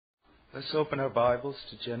Let's open our Bibles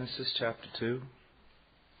to Genesis chapter 2,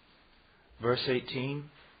 verse 18.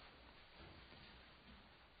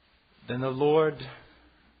 Then the Lord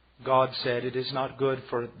God said, "It is not good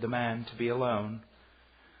for the man to be alone.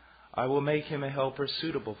 I will make him a helper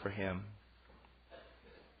suitable for him."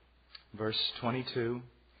 Verse 22.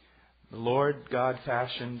 The Lord God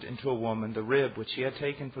fashioned into a woman the rib which He had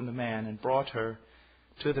taken from the man and brought her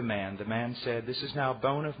to the man. The man said, "This is now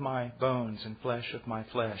bone of my bones and flesh of my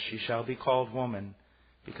flesh. She shall be called woman,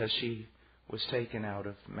 because she was taken out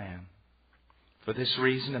of man. For this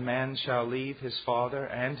reason a man shall leave his father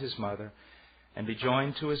and his mother and be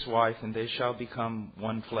joined to his wife, and they shall become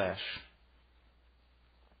one flesh."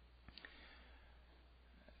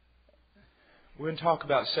 We're going to talk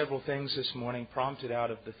about several things this morning, prompted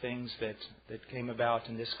out of the things that came about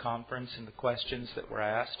in this conference and the questions that were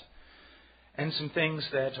asked, and some things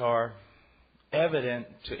that are evident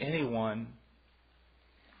to anyone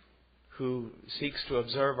who seeks to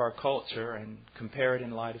observe our culture and compare it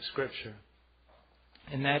in light of Scripture.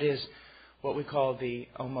 And that is what we call the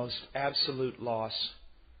almost absolute loss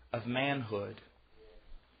of manhood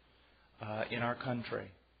in our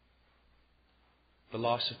country. The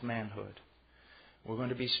loss of manhood. We're going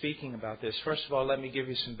to be speaking about this. First of all, let me give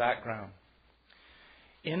you some background.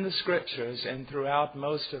 In the Scriptures and throughout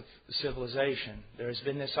most of civilization, there has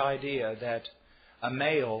been this idea that a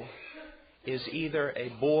male is either a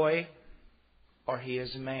boy or he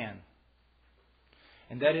is a man.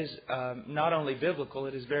 And that is not only biblical,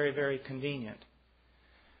 it is very, very convenient.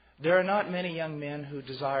 There are not many young men who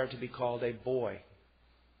desire to be called a boy.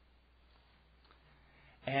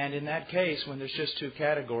 And in that case, when there's just two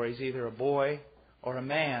categories, either a boy or a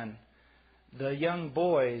man, the young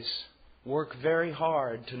boys work very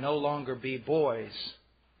hard to no longer be boys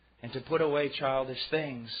and to put away childish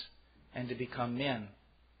things and to become men.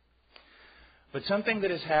 But something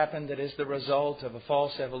that has happened that is the result of a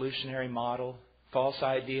false evolutionary model, false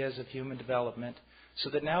ideas of human development,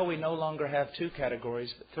 so that now we no longer have two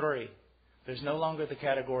categories but three. There's no longer the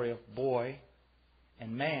category of boy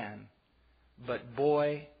and man, but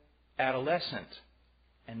boy, adolescent,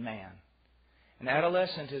 and man. And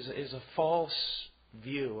adolescent is a false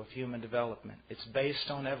view of human development. It's based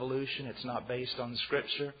on evolution. It's not based on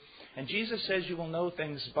Scripture. And Jesus says you will know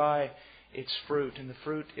things by its fruit, and the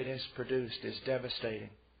fruit it has produced is devastating.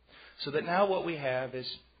 So that now what we have is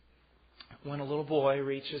when a little boy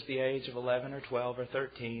reaches the age of 11 or 12 or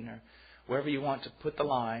 13 or wherever you want to put the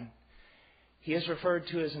line, he is referred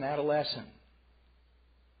to as an adolescent.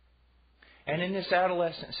 And in this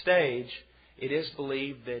adolescent stage, it is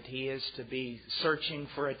believed that he is to be searching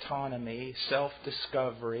for autonomy,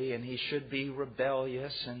 self-discovery, and he should be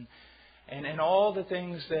rebellious and all the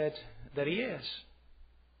things that he is.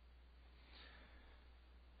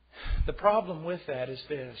 The problem with that is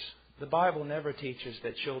this. The Bible never teaches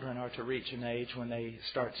that children are to reach an age when they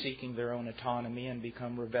start seeking their own autonomy and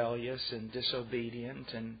become rebellious and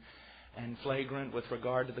disobedient and flagrant with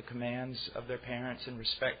regard to the commands of their parents and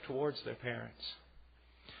respect towards their parents.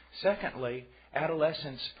 Secondly,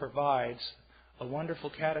 adolescence provides a wonderful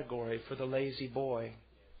category for the lazy boy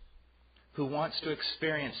who wants to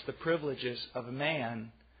experience the privileges of a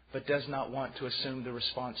man but does not want to assume the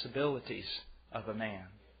responsibilities of a man.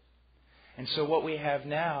 And so what we have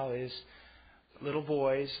now is little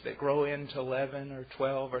boys that grow into 11 or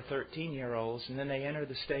 12 or 13-year-olds, and then they enter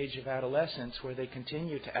the stage of adolescence where they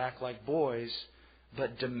continue to act like boys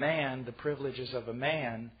but demand the privileges of a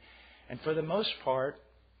man. And for the most part,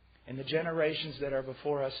 in the generations that are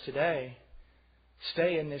before us today,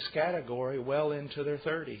 stay in this category well into their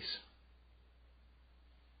 30s.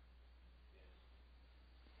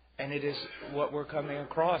 And it is what we're coming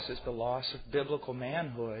across is the loss of biblical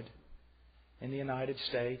manhood in the United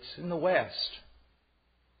States, in the West,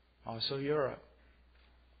 also Europe.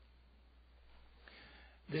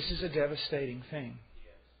 This is a devastating thing.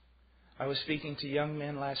 I was speaking to young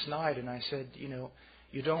men last night and I said,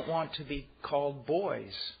 you don't want to be called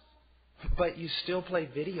boys, but you still play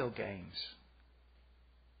video games.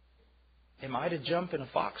 Am I to jump in a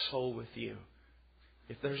foxhole with you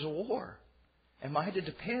if there's a war? Am I to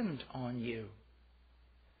depend on you?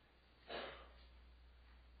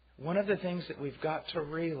 One of the things that we've got to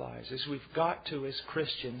realize is we've got to, as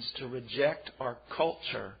Christians, to reject our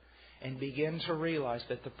culture and begin to realize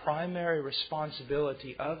that the primary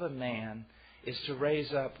responsibility of a man is to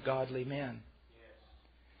raise up godly men.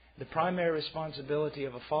 The primary responsibility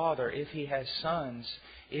of a father, if he has sons,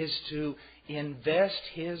 is to invest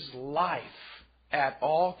his life at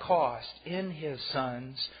all cost in his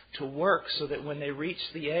sons to work so that when they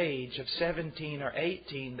reach the age of 17 or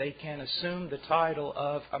 18, they can assume the title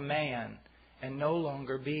of a man and no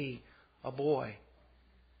longer be a boy.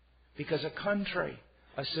 Because a country,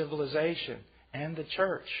 a civilization, and the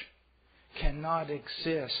church cannot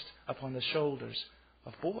exist upon the shoulders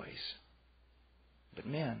of boys, but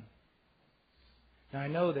men. Now, I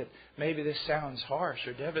know that maybe this sounds harsh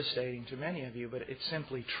or devastating to many of you, but it's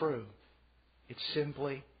simply true. It's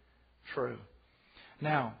simply true.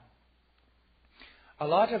 Now, a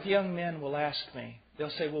lot of young men will ask me, they'll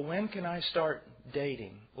say, well, when can I start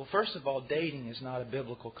dating? Well, first of all, dating is not a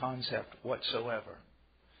biblical concept whatsoever.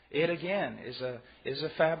 It, again, is a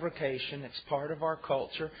fabrication. It's part of our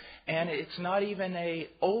culture. And it's not even an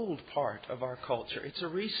old part of our culture. It's a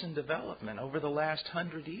recent development over the last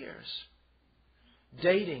 100 years.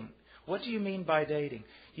 Dating. What do you mean by dating?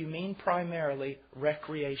 You mean primarily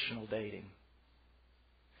recreational dating.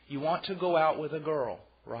 You want to go out with a girl,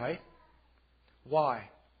 right? Why?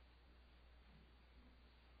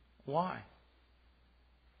 Why?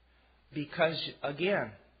 Because,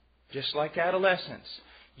 again, just like adolescence,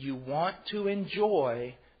 you want to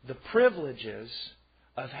enjoy the privileges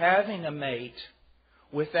of having a mate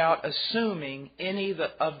without assuming any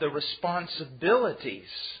of the responsibilities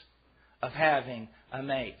of having a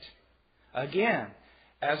mate. Again,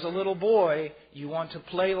 as a little boy, you want to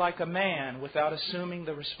play like a man without assuming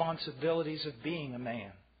the responsibilities of being a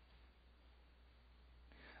man.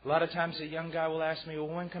 A lot of times a young guy will ask me, well,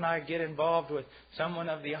 when can I get involved with someone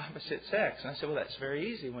of the opposite sex? And I say, well, that's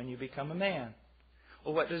very easy, when you become a man.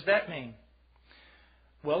 Well, what does that mean?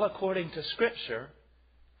 Well, according to Scripture,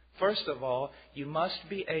 first of all, you must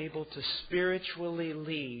be able to spiritually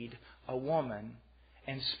lead a woman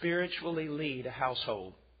and spiritually lead a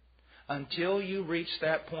household. Until you reach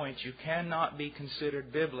that point, you cannot be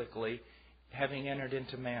considered biblically having entered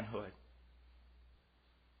into manhood.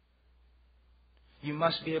 You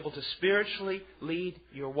must be able to spiritually lead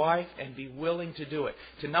your wife and be willing to do it.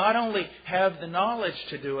 To not only have the knowledge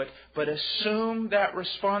to do it, but assume that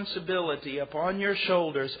responsibility upon your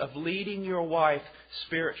shoulders of leading your wife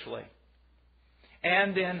spiritually.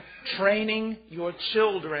 And then training your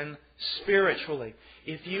children spiritually.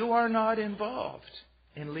 If you are not involved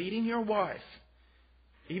in leading your wife,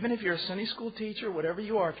 even if you're a Sunday school teacher, whatever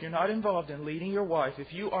you are, if you're not involved in leading your wife,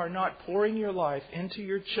 if you are not pouring your life into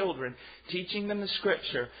your children, teaching them the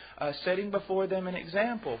Scripture, setting before them an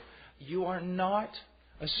example, you are not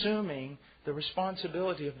assuming the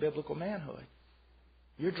responsibility of biblical manhood.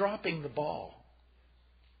 You're dropping the ball.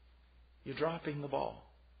 You're dropping the ball.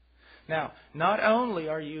 Now, not only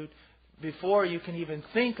are you, before you can even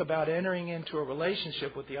think about entering into a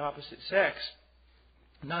relationship with the opposite sex,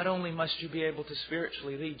 not only must you be able to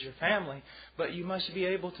spiritually lead your family, but you must be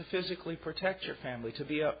able to physically protect your family, to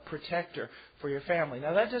be a protector for your family.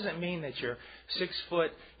 Now, that doesn't mean that you're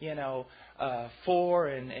 6'4"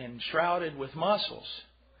 and shrouded with muscles.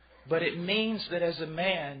 But it means that as a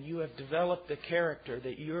man, you have developed the character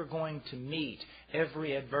that you're going to meet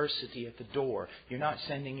every adversity at the door. You're not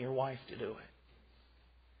sending your wife to do it.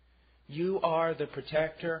 You are the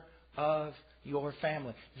protector of your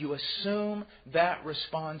family. You assume that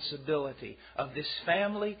responsibility of this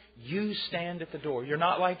family. You stand at the door. You're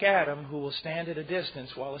not like Adam, who will stand at a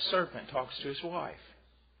distance while a serpent talks to his wife.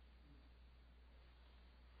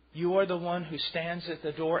 You are the one who stands at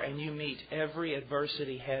the door and you meet every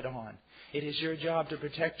adversity head on. It is your job to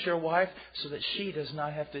protect your wife so that she does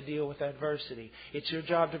not have to deal with adversity. It's your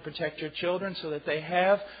job to protect your children so that they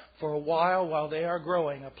have, for a while they are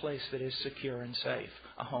growing, a place that is secure and safe,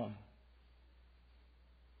 a home.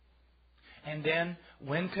 And then,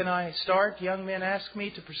 when can I start? Young men ask me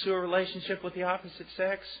to pursue a relationship with the opposite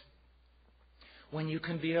sex. When you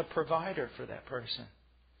can be a provider for that person.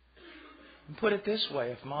 And put it this way,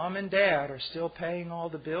 if mom and dad are still paying all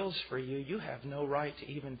the bills for you, you have no right to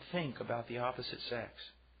even think about the opposite sex.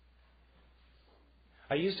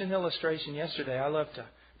 I used an illustration yesterday. I love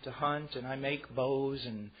to hunt, and I make bows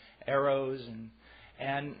and arrows.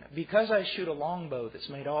 And because I shoot a longbow that's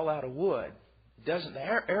made all out of wood,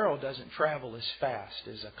 the arrow doesn't travel as fast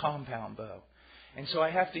as a compound bow. And so I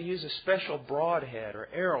have to use a special broadhead or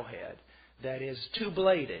arrowhead that is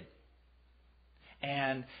two-bladed.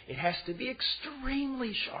 And it has to be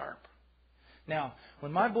extremely sharp. Now,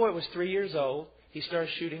 when my boy was 3 years old, he started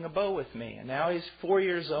shooting a bow with me. And now he's 4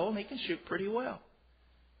 years old and he can shoot pretty well.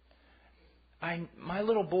 My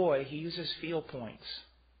little boy, he uses field points.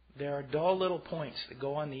 There are dull little points that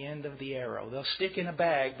go on the end of the arrow. They'll stick in a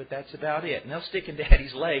bag, but that's about it. And they'll stick in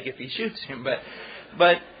Daddy's leg if he shoots him.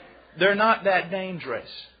 But they're not that dangerous.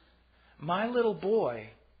 My little boy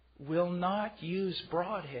will not use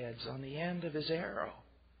broadheads on the end of his arrow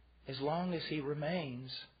as long as he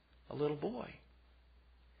remains a little boy.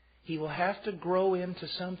 He will have to grow into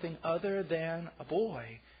something other than a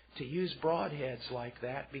boy to use broadheads like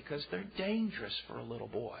that because they're dangerous for a little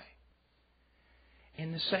boy.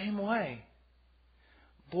 In the same way,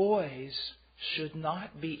 boys should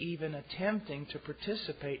not be even attempting to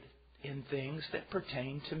participate in things that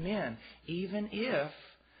pertain to men, even if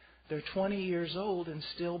they're 20 years old and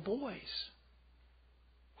still boys.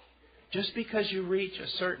 Just because you reach a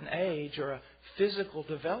certain age or a physical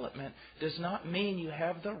development does not mean you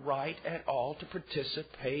have the right at all to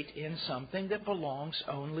participate in something that belongs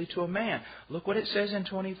only to a man. Look what it says in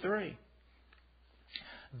 23.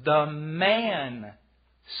 The man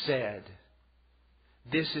said,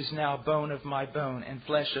 "This is now bone of my bone and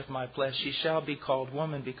flesh of my flesh. She shall be called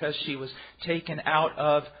woman because she was taken out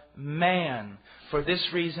of man. For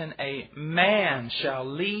this reason a man shall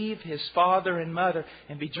leave his father and mother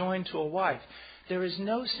and be joined to a wife." There is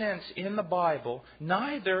no sense in the Bible,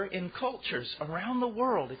 neither in cultures around the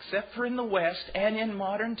world, except for in the West and in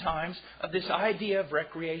modern times, of this idea of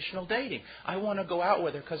recreational dating. I want to go out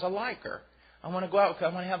with her because I like her. I want to go out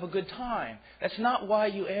because I want to have a good time. That's not why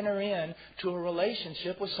you enter into a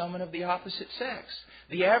relationship with someone of the opposite sex.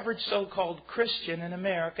 The average so-called Christian in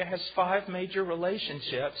America has 5 major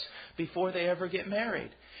relationships before they ever get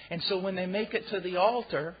married. And so when they make it to the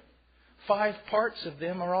altar, 5 parts of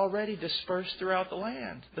them are already dispersed throughout the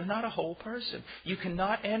land. They're not a whole person. You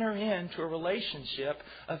cannot enter into a relationship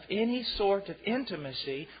of any sort of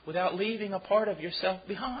intimacy without leaving a part of yourself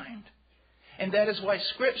behind. And that is why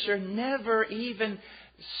Scripture never even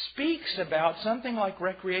speaks about something like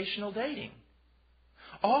recreational dating.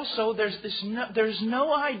 Also, there's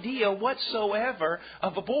no idea whatsoever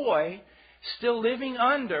of a boy still living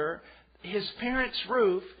under his parents'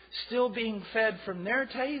 roof, still being fed from their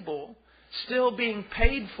table, still being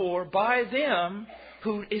paid for by them,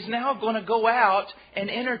 who is now going to go out and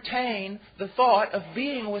entertain the thought of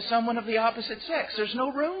being with someone of the opposite sex. There's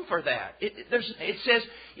no room for that. It says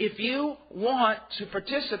if you want to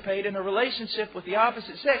participate in a relationship with the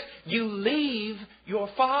opposite sex, you leave your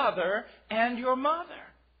father and your mother.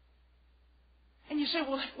 And you say,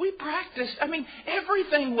 well, if we practiced,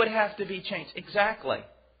 everything would have to be changed. Exactly.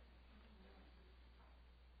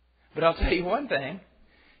 But I'll tell you one thing.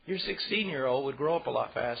 Your 16-year-old would grow up a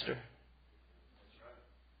lot faster.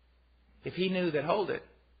 If he knew that, hold it,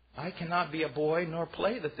 I cannot be a boy nor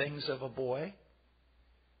play the things of a boy,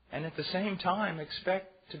 and at the same time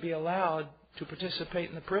expect to be allowed to participate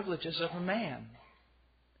in the privileges of a man.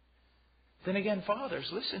 Then again,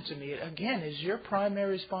 fathers, listen to me. Again, it's your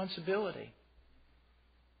primary responsibility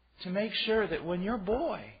to make sure that when your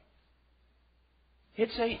boy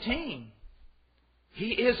hits 18, he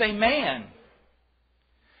is a man.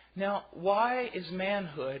 Now, why is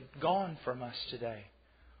manhood gone from us today?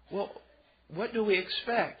 Well, what do we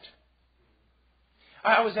expect?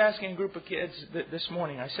 I was asking a group of kids this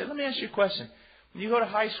morning. I said, let me ask you a question. When you go to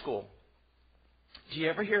high school, do you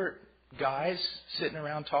ever hear guys sitting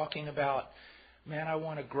around talking about, man, I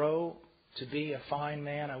want to grow to be a fine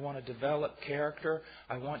man. I want to develop character.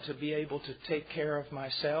 I want to be able to take care of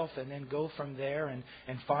myself and then go from there and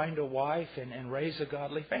find a wife and raise a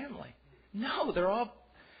godly family. No, they're all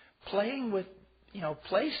playing with,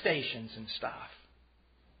 PlayStations and stuff.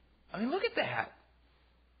 Look at that.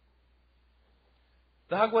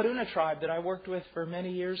 The Aguaruna tribe that I worked with for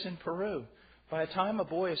many years in Peru, by the time a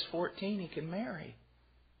boy is 14, he can marry.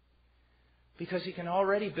 Because he can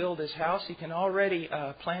already build his house, he can already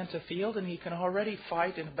plant a field, and he can already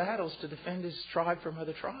fight in battles to defend his tribe from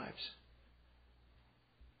other tribes.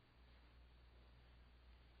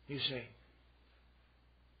 You see.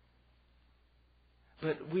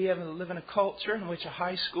 But we live in a culture in which a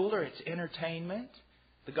high schooler, it's entertainment,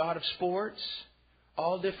 the god of sports,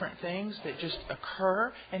 all different things that just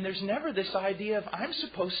occur. And there's never this idea of, I'm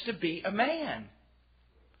supposed to be a man.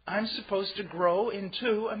 I'm supposed to grow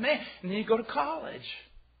into a man. And then you go to college,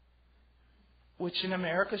 which in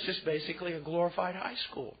America is just basically a glorified high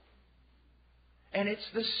school. And it's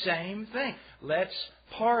the same thing. Let's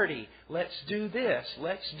party. Let's do this.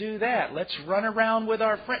 Let's do that. Let's run around with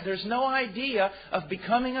our friends. There's no idea of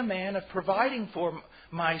becoming a man, of providing for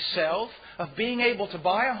myself, of being able to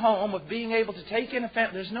buy a home, of being able to take in a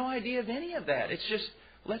family. There's no idea of any of that. It's just,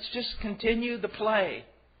 let's just continue the play.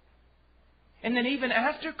 And then even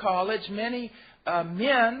after college, many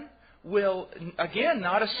men will, again,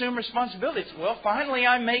 not assume responsibility. It's, well, finally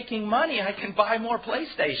I'm making money. I can buy more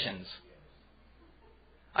PlayStations.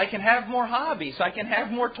 I can have more hobbies. I can have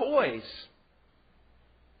more toys.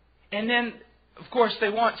 And then, of course, they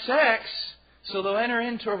want sex, so they'll enter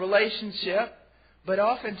into a relationship, but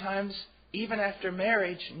oftentimes, even after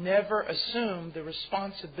marriage, never assume the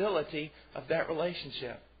responsibility of that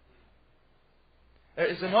relationship.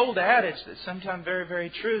 There's an old adage that's sometimes very, very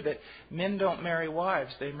true that men don't marry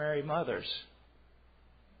wives, they marry mothers.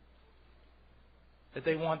 That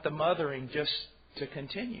they want the mothering just to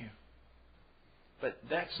continue. But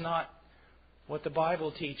that's not what the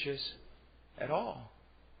Bible teaches at all.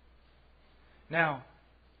 Now,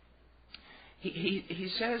 he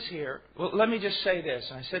says here, well, let me just say this,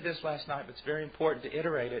 and I said this last night, but it's very important to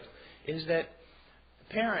iterate it, is that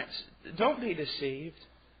parents, don't be deceived.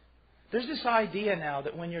 There's this idea now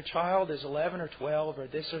that when your child is 11 or 12 or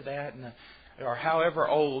this or that, or however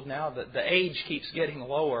old, now that the age keeps getting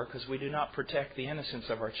lower because we do not protect the innocence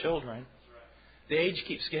of our children. The age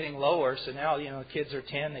keeps getting lower, so now, the kids are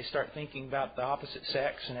 10, they start thinking about the opposite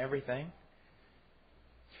sex and everything.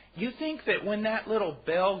 You think that when that little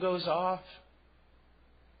bell goes off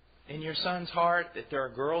in your son's heart that there are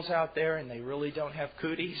girls out there and they really don't have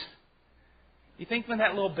cooties? You think when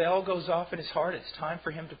that little bell goes off in his heart, it's time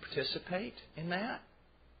for him to participate in that?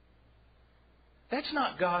 That's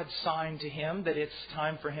not God's sign to him that it's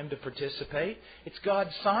time for him to participate. It's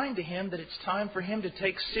God's sign to him that it's time for him to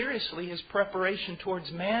take seriously his preparation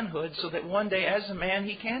towards manhood so that one day as a man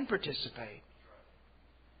he can participate.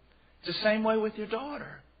 It's the same way with your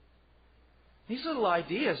daughter. These little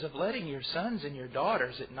ideas of letting your sons and your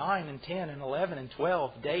daughters at 9 and 10 and 11 and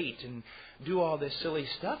 12 date and do all this silly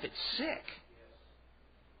stuff, it's sick.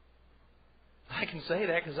 I can say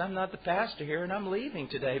that because I'm not the pastor here and I'm leaving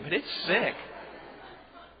today, but it's sick.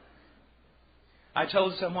 I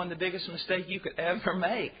told someone the biggest mistake you could ever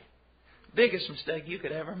make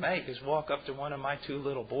is walk up to one of my 2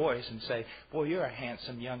 little boys and say, "Boy, you're a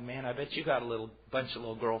handsome young man. I bet you got a bunch of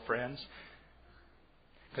little girlfriends.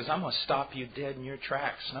 Because I'm going to stop you dead in your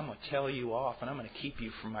tracks and I'm going to tell you off and I'm going to keep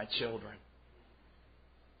you from my children."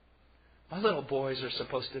 My little boys are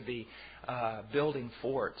supposed to be building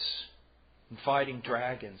forts and fighting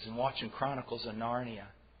dragons and watching Chronicles of Narnia.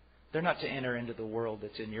 They're not to enter into the world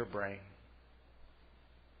that's in your brain.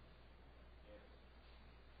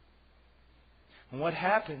 And what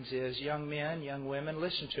happens is, young men, young women,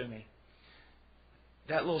 listen to me.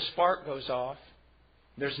 That little spark goes off.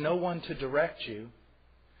 There's no one to direct you.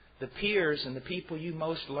 The peers and the people you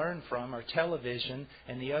most learn from are television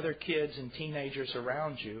and the other kids and teenagers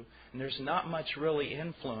around you. And there's not much really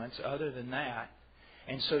influence other than that.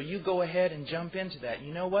 And so you go ahead and jump into that.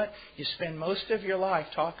 You know what? You spend most of your life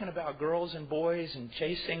talking about girls and boys and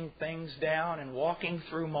chasing things down and walking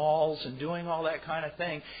through malls and doing all that kind of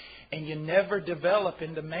thing. And you never develop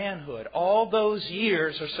into manhood. All those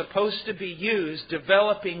years are supposed to be used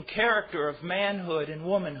developing character of manhood and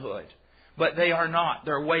womanhood. But they are not.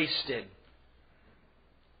 They're wasted.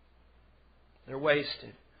 They're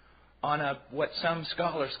wasted on what some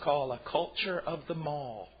scholars call a culture of the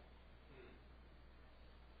mall.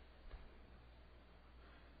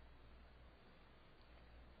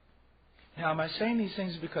 Now, am I saying these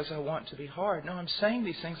things because I want to be hard? No, I'm saying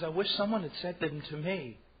these things. I wish someone had said them to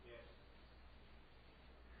me.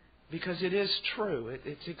 Because it is true.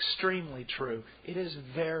 It's extremely true. It is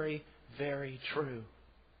very, very true.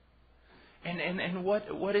 And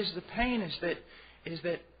what is the pain is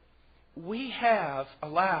that we have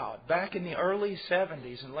allowed, back in the early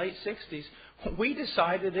 70s and late 60s, we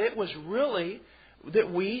decided it was really that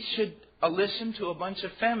we should listen to a bunch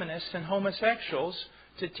of feminists and homosexuals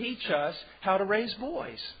to teach us how to raise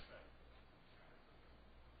boys.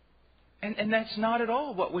 And that's not at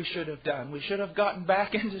all what we should have done. We should have gotten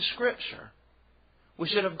back into Scripture. We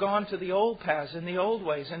should have gone to the old paths and the old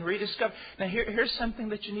ways and rediscovered. Now here's something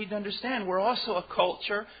that you need to understand. We're also a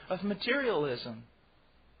culture of materialism.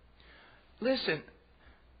 Listen,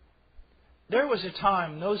 there was a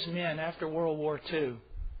time, those men after World War II,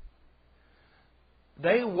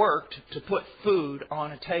 they worked to put food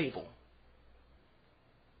on a table.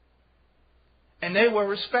 And they were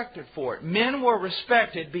respected for it. Men were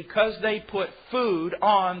respected because they put food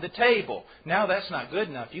on the table. Now that's not good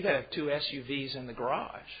enough. You've got to have 2 SUVs in the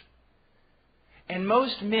garage. And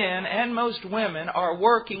most men and most women are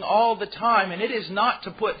working all the time, and it is not to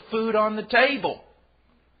put food on the table.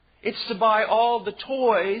 It's to buy all the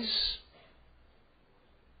toys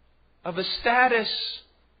of a status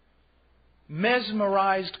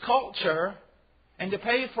mesmerized culture and to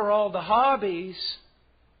pay for all the hobbies.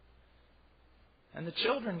 And the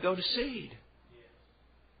children go to seed.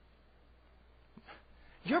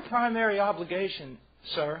 Your primary obligation,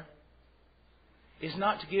 sir, is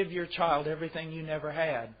not to give your child everything you never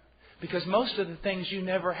had. Because most of the things you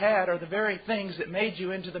never had are the very things that made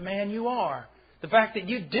you into the man you are. The fact that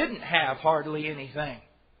you didn't have hardly anything.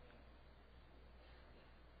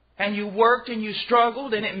 And you worked and you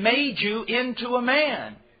struggled and it made you into a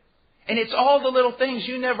man. And it's all the little things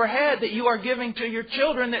you never had that you are giving to your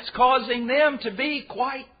children that's causing them to be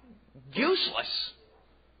quite useless.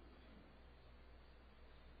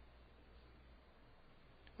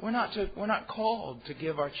 We're not called to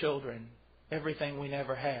give our children everything we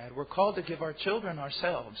never had. We're called to give our children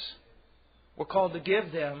ourselves. We're called to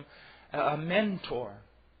give them a mentor,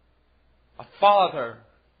 a father,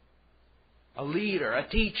 a leader, a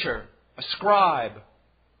teacher, a scribe.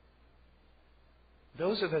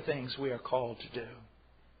 Those are the things we are called to do.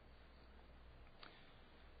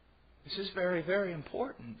 This is very, very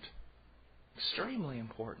important. Extremely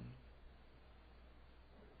important.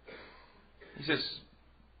 He says,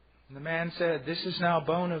 the man said, "This is now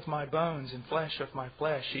bone of my bones and flesh of my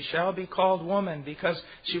flesh. She shall be called woman because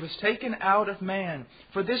she was taken out of man.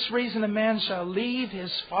 For this reason a man shall leave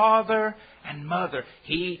his father and mother.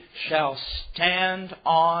 He shall stand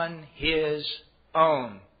on his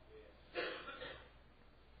own."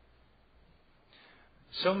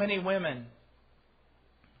 So many women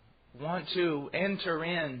want to enter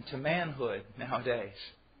into manhood nowadays.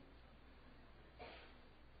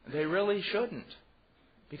 They really shouldn't.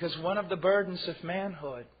 Because one of the burdens of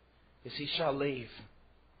manhood is he shall leave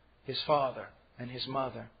his father and his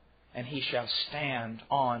mother, and he shall stand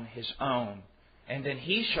on his own. And then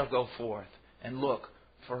he shall go forth and look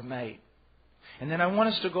for a mate. And then I want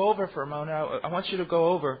us to go over for a moment. I want you to go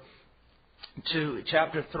over to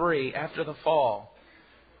chapter 3 after the fall.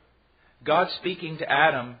 God speaking to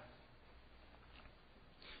Adam.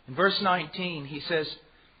 In verse 19, He says,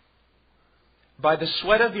 "By the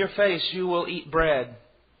sweat of your face you will eat bread,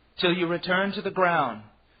 till you return to the ground,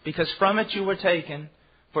 because from it you were taken,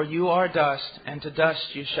 for you are dust, and to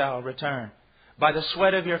dust you shall return. By the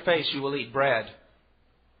sweat of your face you will eat bread."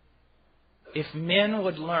 If men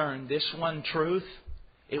would learn this one truth,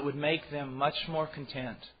 it would make them much more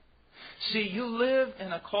content. See, you live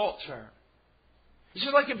in a culture. It's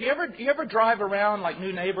just like if you ever drive around like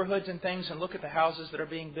new neighborhoods and things and look at the houses that are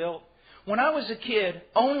being built. When I was a kid,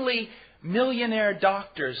 only millionaire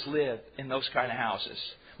doctors lived in those kind of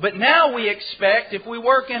houses. But now we expect if we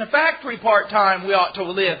work in a factory part-time, we ought to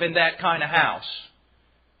live in that kind of house.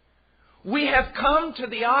 We have come to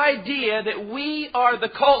the idea that we are the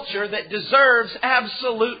culture that deserves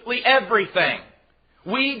absolutely everything.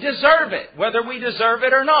 We deserve it. Whether we deserve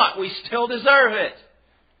it or not, we still deserve it.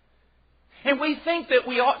 And we think that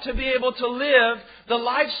we ought to be able to live the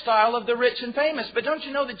lifestyle of the rich and famous. But don't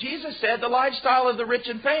you know that Jesus said the lifestyle of the rich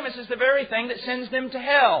and famous is the very thing that sends them to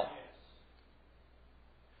hell?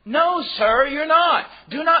 No, sir, you're not.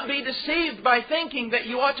 Do not be deceived by thinking that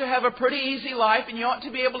you ought to have a pretty easy life and you ought to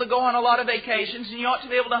be able to go on a lot of vacations and you ought to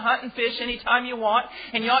be able to hunt and fish anytime you want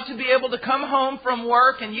and you ought to be able to come home from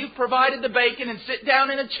work and you've provided the bacon and sit down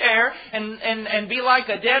in a chair and be like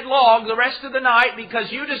a dead log the rest of the night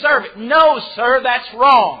because you deserve it. No, sir, that's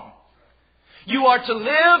wrong. You are to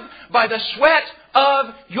live by the sweat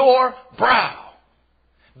of your brow.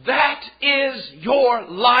 That is your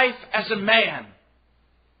life as a man.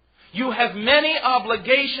 You have many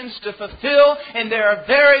obligations to fulfill, and there are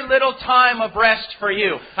very little time of rest for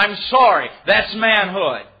you. I'm sorry, that's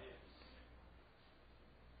manhood.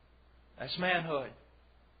 That's manhood.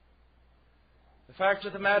 The fact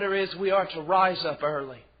of the matter is we are to rise up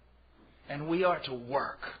early, and we are to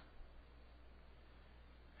work.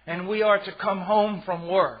 And we are to come home from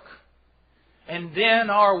work, and then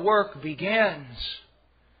our work begins.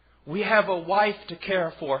 We have a wife to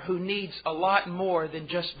care for who needs a lot more than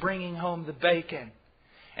just bringing home the bacon.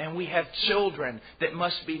 And we have children that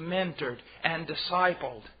must be mentored and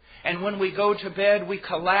discipled. And when we go to bed, we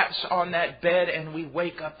collapse on that bed and we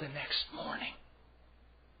wake up the next morning.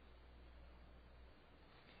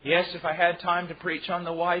 Yes, if I had time to preach on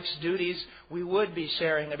the wife's duties, we would be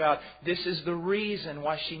sharing about this is the reason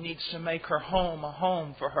why she needs to make her home a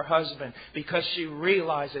home for her husband, because she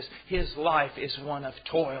realizes his life is one of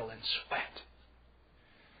toil and sweat.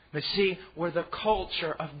 But see, we're the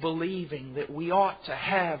culture of believing that we ought to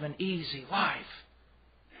have an easy life.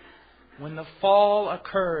 When the fall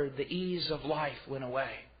occurred, the ease of life went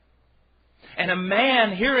away. And a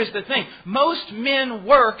man, here is the thing, most men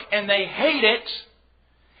work and they hate it.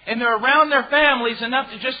 And they're around their families enough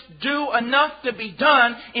to just do enough to be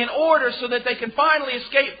done in order so that they can finally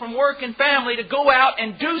escape from work and family to go out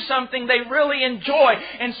and do something they really enjoy.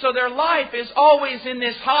 And so their life is always in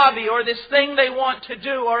this hobby or this thing they want to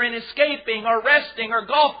do or in escaping or resting or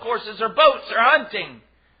golf courses or boats or hunting.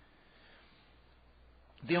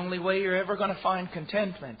 The only way you're ever going to find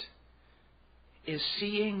contentment is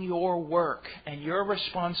seeing your work and your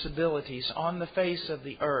responsibilities on the face of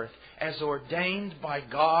the earth as ordained by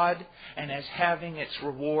God and as having its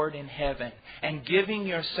reward in heaven, and giving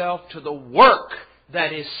yourself to the work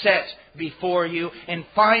that is set before you and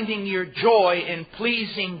finding your joy in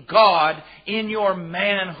pleasing God in your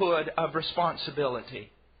manhood of responsibility.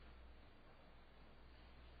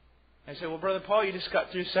 I say, well, Brother Paul, you just got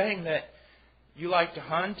through saying that you like to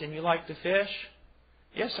hunt and you like to fish.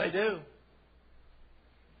 Yes, I do.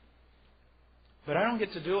 But I don't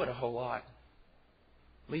get to do it a whole lot.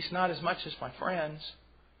 At least not as much as my friends.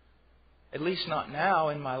 At least not now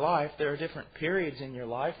in my life. There are different periods in your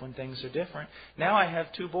life when things are different. Now I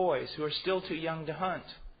have 2 boys who are still too young to hunt.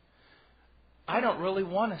 I don't really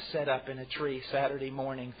want to sit up in a tree Saturday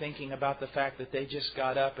morning thinking about the fact that they just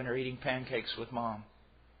got up and are eating pancakes with Mom.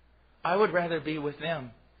 I would rather be with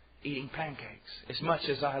them eating pancakes as much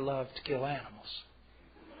as I love to kill animals.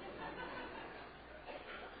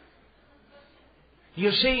 You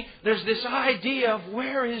see, there's this idea of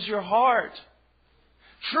where is your heart?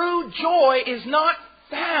 True joy is not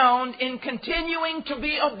found in continuing to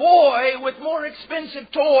be a boy with more expensive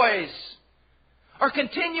toys, or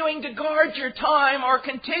continuing to guard your time, or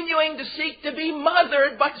continuing to seek to be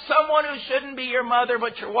mothered by someone who shouldn't be your mother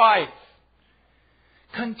but your wife.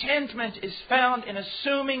 Contentment is found in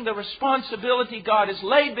assuming the responsibility God has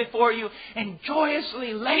laid before you and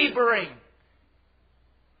joyously laboring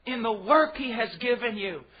in the work He has given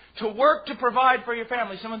you. To work to provide for your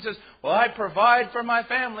family. Someone says, well, I provide for my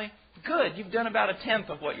family. Good, you've done about 1/10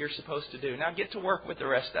 of what you're supposed to do. Now get to work with the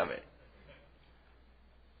rest of it.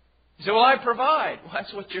 You say, well, I provide. Well,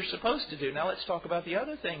 that's what you're supposed to do. Now let's talk about the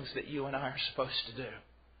other things that you and I are supposed to do.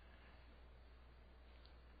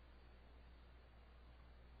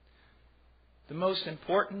 The most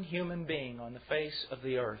important human being on the face of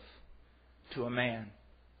the earth to a man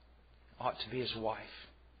ought to be his wife.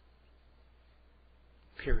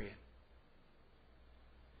 Period.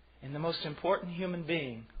 And the most important human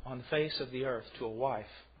being on the face of the earth to a wife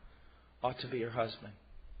ought to be her husband.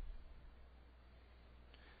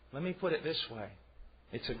 Let me put it this way.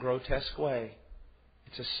 It's a grotesque way.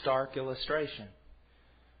 It's a stark illustration.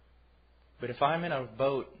 But if I'm in a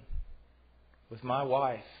boat with my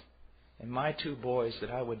wife and my 2 boys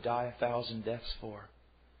that I would die 1,000 deaths for,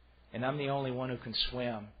 and I'm the only one who can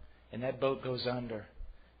swim, and that boat goes under,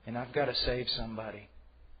 and I've got to save somebody,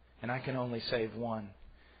 and I can only save one,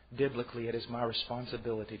 biblically it is my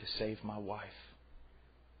responsibility to save my wife.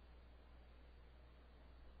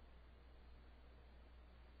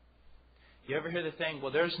 You ever hear the thing,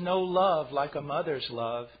 well, there's no love like a mother's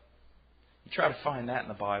love? You try to find that in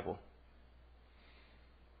the Bible.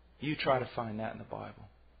 You try to find that in the Bible.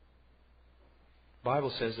 The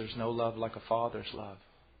Bible says there's no love like a father's love.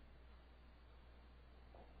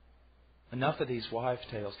 Enough of these wife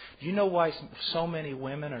tales. Do you know why so many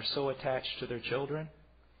women are so attached to their children?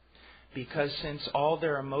 Because since all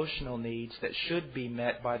their emotional needs that should be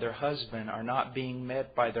met by their husband are not being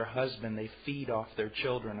met by their husband, they feed off their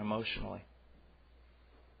children emotionally.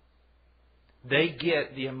 They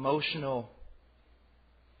get the emotional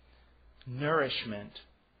nourishment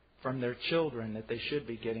from their children that they should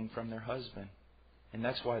be getting from their husband. And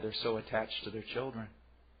that's why they're so attached to their children.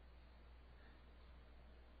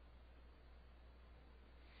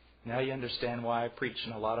 Now you understand why I preach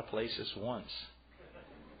in a lot of places once.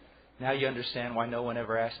 Now you understand why no one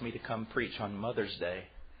ever asked me to come preach on Mother's Day.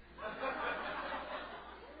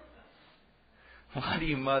 A lot of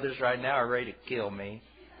you mothers right now are ready to kill me.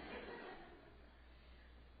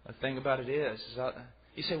 The thing about it is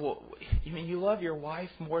you say, well, you mean you love your wife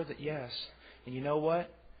more than... Yes. And you know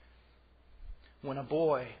what? When a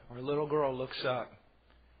boy or a little girl looks up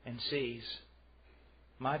and sees,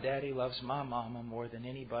 my daddy loves my mama more than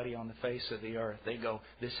anybody on the face of the earth, they go,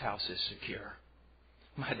 this house is secure.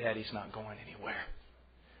 My daddy's not going anywhere.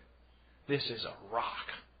 This is a rock.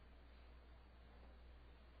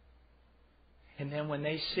 And then when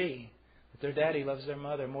they see that their daddy loves their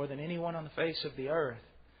mother more than anyone on the face of the earth,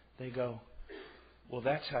 they go, well,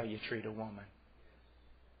 that's how you treat a woman.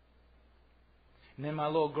 And then my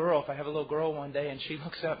little girl, if I have a little girl one day and she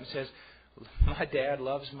looks up and says, my dad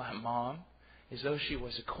loves my mom as though she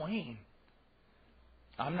was a queen,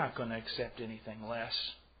 I'm not going to accept anything less.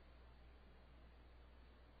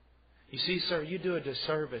 You see, sir, you do a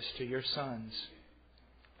disservice to your sons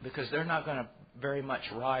because they're not going to very much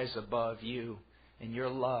rise above you in your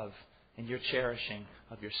love and your cherishing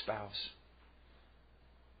of your spouse.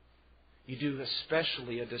 You do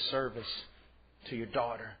especially a disservice to your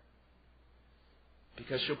daughter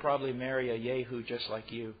because she'll probably marry a yahoo just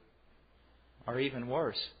like you, or even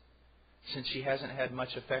worse. since she hasn't had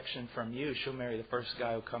much affection from you, she'll marry the first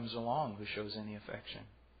guy who comes along who shows any affection.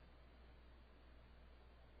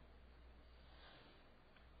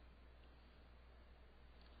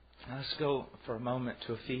 Now let's go for a moment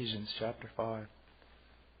to Ephesians chapter 5.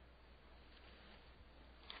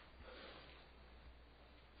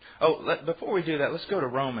 Before we do that, let's go to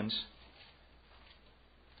Romans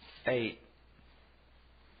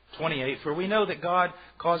 8:28. For we know that God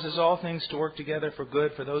causes all things to work together for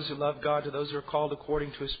good for those who love God, to those who are called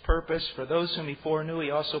according to His purpose. For those whom He foreknew,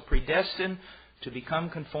 He also predestined to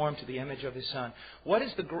become conformed to the image of His Son. What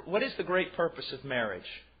is the great purpose of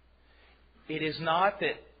marriage? It is not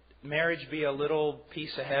that marriage be a little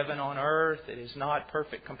piece of heaven on earth. It is not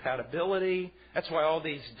perfect compatibility. That's why all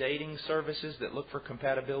these dating services that look for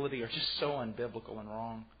compatibility are just so unbiblical and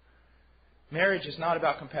wrong. Marriage is not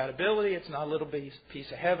about compatibility. It's not a little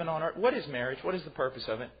piece of heaven on earth. What is marriage? What is the purpose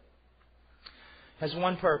of it? It has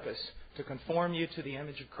one purpose: to conform you to the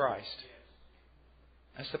image of Christ.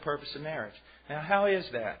 That's the purpose of marriage. Now, how is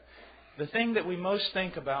that? The thing that we most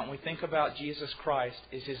think about when we think about Jesus Christ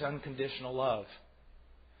is His unconditional love.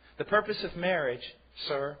 The purpose of marriage,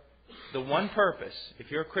 sir, the one purpose,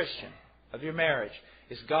 if you're a Christian, of your marriage,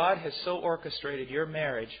 is God has so orchestrated your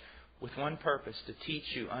marriage with one purpose: to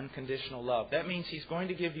teach you unconditional love. That means He's going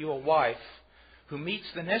to give you a wife who meets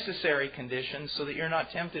the necessary conditions so that you're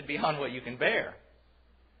not tempted beyond what you can bear.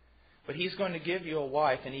 But He's going to give you a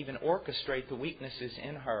wife and even orchestrate the weaknesses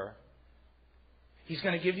in her. He's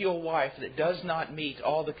going to give you a wife that does not meet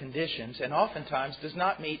all the conditions, and oftentimes does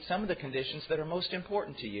not meet some of the conditions that are most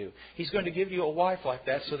important to you. He's going to give you a wife like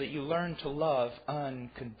that so that you learn to love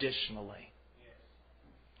unconditionally,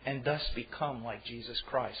 and thus become like Jesus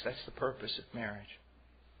Christ. That's the purpose of marriage.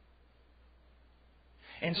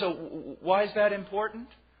 And so, why is that important?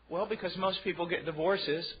 Well, because most people get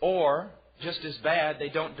divorces, or, just as bad, they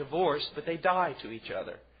don't divorce, but they die to each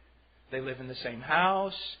other. They live in the same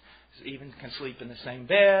house, even can sleep in the same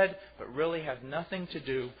bed, but really have nothing to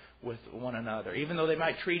do with one another. Even though they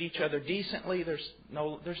might treat each other decently,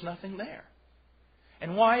 there's nothing there.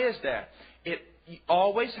 And why is that? It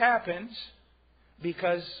always happens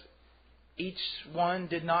because each one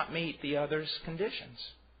did not meet the other's conditions.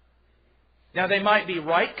 Now, they might be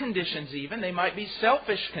right conditions even. They might be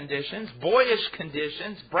selfish conditions, boyish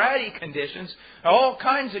conditions, bratty conditions, all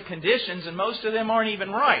kinds of conditions, and most of them aren't even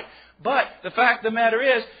right. But the fact of the matter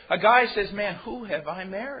is, a guy says, man, who have I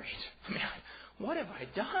married? I mean, what have I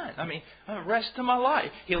done? I mean, the rest of my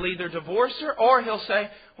life. He'll either divorce her, or he'll say,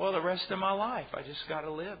 well, the rest of my life, I just got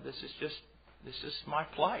to live. This is my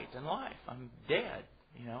plight in life. I'm dead,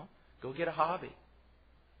 Go get a hobby.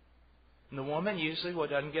 And the woman usually,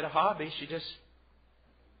 doesn't get a hobby. She just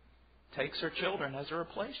takes her children as a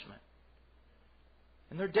replacement.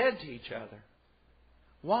 And they're dead to each other.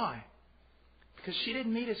 Why? Because she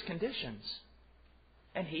didn't meet his conditions.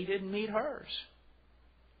 And he didn't meet hers.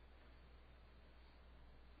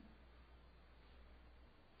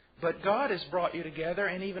 But God has brought you together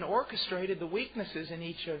and even orchestrated the weaknesses in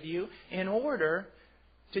each of you in order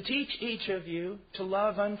to teach each of you to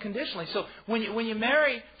love unconditionally. So when you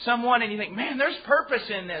marry someone and you think, man, there's purpose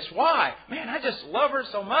in this. Why? Man, I just love her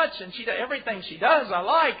so much, and everything she does I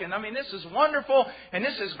like. And I mean, this is wonderful and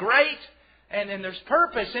this is great. And there's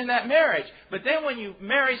purpose in that marriage. But then when you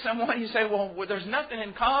marry someone, you say, well, there's nothing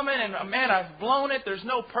in common, and man, I've blown it. There's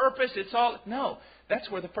no purpose. It's all... No, that's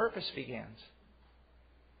where the purpose begins.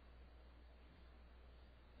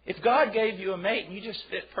 If God gave you a mate and you just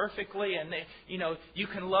fit perfectly, and you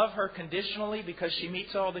can love her conditionally because she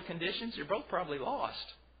meets all the conditions, you're both probably lost.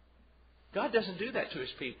 God doesn't do that to His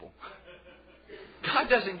people. God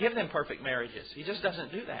doesn't give them perfect marriages. He just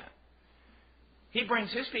doesn't do that. He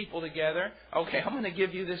brings His people together. Okay, I'm going to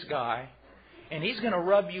give you this guy, and he's going to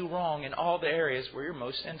rub you wrong in all the areas where you're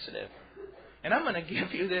most sensitive. And I'm going to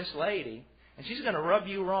give you this lady, and she's going to rub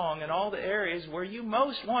you wrong in all the areas where you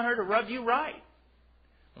most want her to rub you right.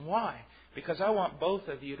 Why? Because I want both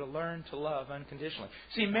of you to learn to love unconditionally.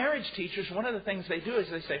 See, marriage teachers, one of the things they do is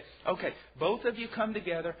they say, okay, both of you come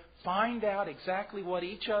together, find out exactly what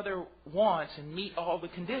each other wants, and meet all the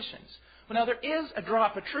conditions. Well, now, there is a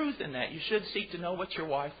drop of truth in that. You should seek to know what your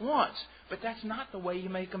wife wants. But that's not the way you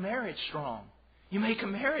make a marriage strong. You make a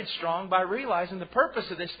marriage strong by realizing the purpose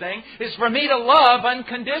of this thing is for me to love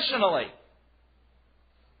unconditionally.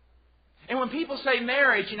 And when people say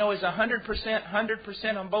marriage, is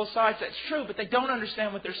 100% on both sides, that's true, but they don't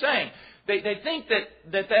understand what they're saying. They think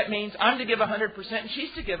that means I'm to give 100% and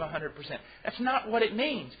she's to give 100%. That's not what it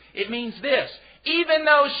means. It means this. Even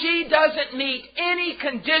though she doesn't meet any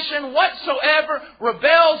condition whatsoever,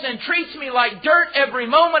 rebels and treats me like dirt every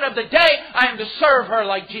moment of the day, I am to serve her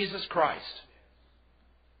like Jesus Christ.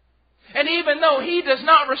 And even though he does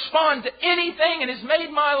not respond to anything and has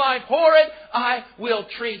made my life horrid, I will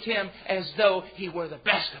treat him as though he were the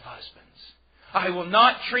best of husbands. I will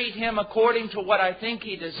not treat him according to what I think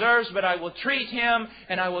he deserves, but I will treat him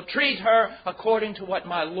and I will treat her according to what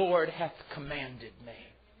my Lord hath commanded me.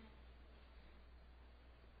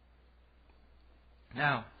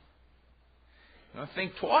 Now, you're going to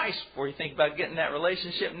think twice before you think about getting that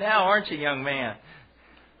relationship now, aren't you, young man?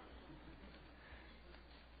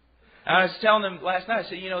 I was telling them last night, I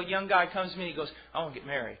said, a young guy comes to me and he goes, I want to get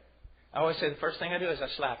married. I always say the first thing I do is I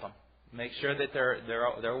slap them. Make sure that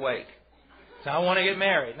they're awake. So I want to get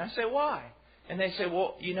married. And I say, why? And they say,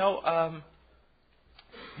 well,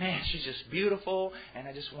 man, she's just beautiful and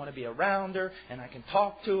I just want to be around her and I can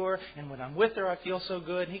talk to her and when I'm with her I feel so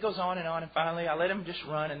good. And he goes on and finally I let him just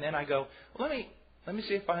run and then I go, well, let me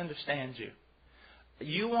see if I understand you.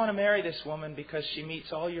 You want to marry this woman because she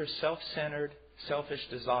meets all your self-centered, selfish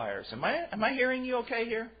desires. Am I hearing you okay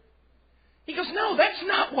here? He goes, no, that's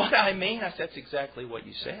not what I mean. I said, that's exactly what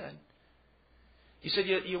you said. You said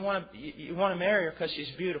you want to marry her because she's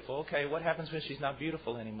beautiful. Okay, what happens when she's not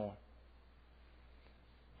beautiful anymore?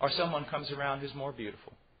 Or someone comes around who's more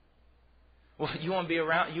beautiful. Well, you want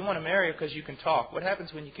to marry her because you can talk. What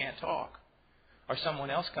happens when you can't talk? Or someone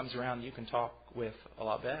else comes around you can talk with a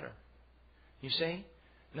lot better. You see?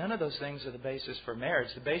 None of those things are the basis for marriage.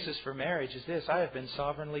 The basis for marriage is this. I have been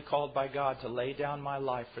sovereignly called by God to lay down my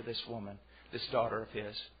life for this woman, this daughter of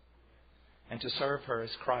His, and to serve her as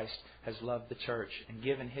Christ has loved the church and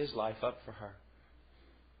given His life up for her.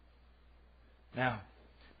 Now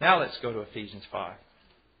let's go to Ephesians 5.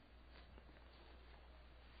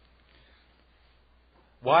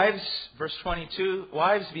 Wives, verse 22,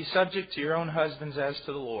 wives, be subject to your own husbands as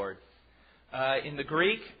to the Lord. In the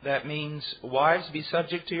Greek, that means, wives, be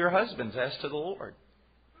subject to your husbands as to the Lord.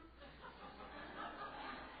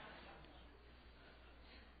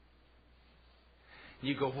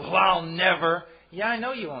 You go, well, I'll never. Yeah, I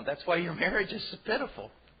know you won't. That's why your marriage is so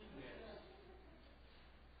pitiful.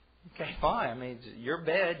 Okay, fine. I mean, your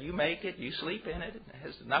bed, you make it, you sleep in it.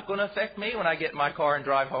 It's not going to affect me when I get in my car and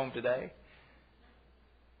drive home today.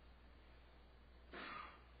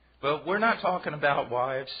 But we're not talking about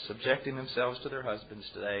wives subjecting themselves to their husbands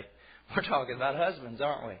today. We're talking about husbands,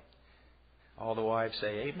 aren't we? All the wives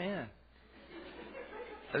say, amen.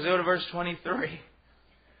 Let's go to verse 23.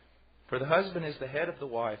 For the husband is the head of the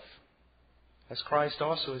wife, as Christ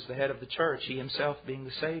also is the head of the church, He Himself being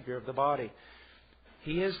the Savior of the body.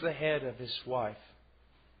 He is the head of His wife.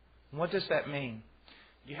 And what does that mean?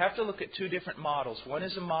 You have to look at two different models. One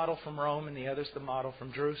is a model from Rome and the other is the model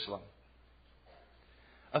from Jerusalem.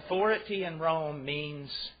 Authority in Rome means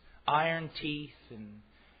iron teeth and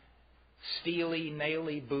steely,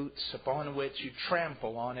 naily boots upon which you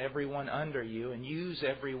trample on everyone under you and use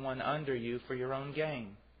everyone under you for your own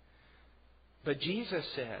gain. But Jesus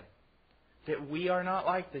said that we are not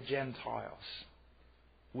like the Gentiles.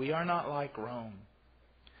 We are not like Rome.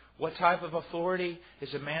 What type of authority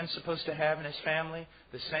is a man supposed to have in his family?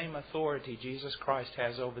 The same authority Jesus Christ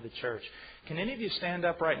has over the church. Can any of you stand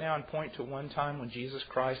up right now and point to one time when Jesus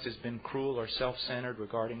Christ has been cruel or self-centered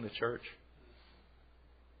regarding the church?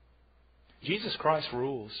 Jesus Christ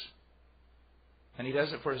rules. And He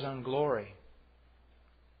does it for His own glory.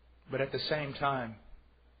 But at the same time,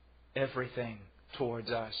 everything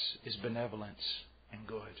towards us is benevolence and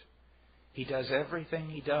good. He does everything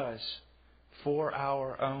He does for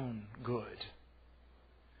our own good.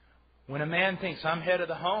 When a man thinks, I'm head of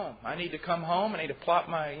the home, I need to come home, I need to plop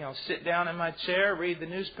sit down in my chair, read the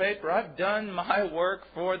newspaper, I've done my work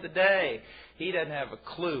for the day. He doesn't have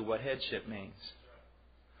a clue what headship means.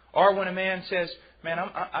 Or when a man says, man,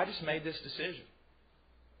 I just made this decision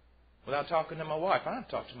without talking to my wife. I don't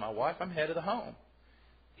talk to my wife, I'm head of the home.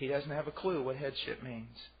 He doesn't have a clue what headship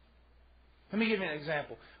means. Let me give you an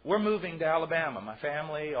example. We're moving to Alabama. My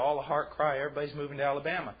family, all the heart cry, everybody's moving to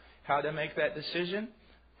Alabama. How did I make that decision?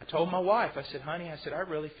 I told my wife, I said, honey, I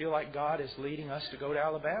really feel like God is leading us to go to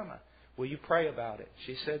Alabama. Will you pray about it?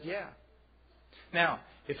 She said, yeah. Now,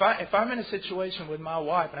 if I'm in a situation with my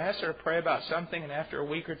wife and I ask her to pray about something and after a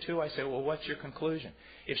week or two I say, well, what's your conclusion?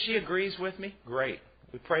 If she agrees with me, great.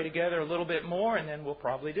 We pray together a little bit more and then we'll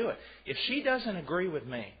probably do it. If she doesn't agree with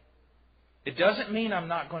me, it doesn't mean I'm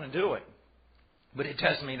not going to do it. But it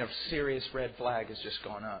does mean a serious red flag has just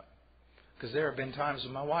gone up. Because there have been times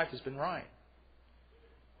when my wife has been right.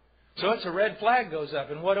 So it's a red flag goes up.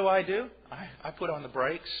 And what do? I put on the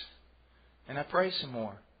brakes and I pray some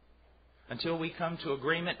more. Until we come to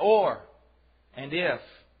agreement. And if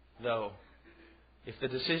the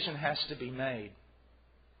decision has to be made,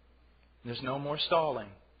 there's no more stalling,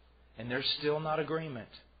 and there's still not agreement,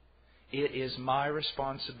 it is my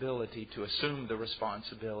responsibility to assume the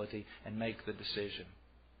responsibility and make the decision.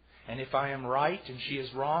 And if I am right and she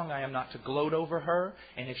is wrong, I am not to gloat over her.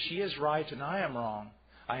 And if she is right and I am wrong,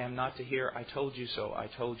 I am not to hear, I told you so, I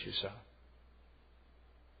told you so.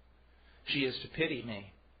 She is to pity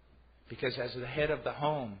me, because as the head of the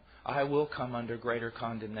home, I will come under greater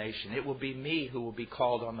condemnation. It will be me who will be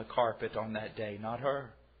called on the carpet on that day, not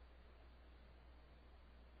her.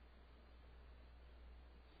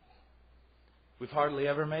 We've hardly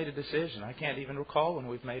ever made a decision. I can't even recall when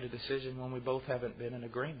we've made a decision when we both haven't been in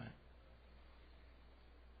agreement.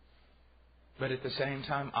 But at the same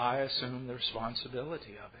time, I assume the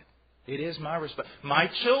responsibility of it. It is my responsibility. My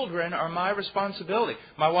children are my responsibility.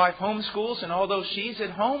 My wife homeschools, and although she's at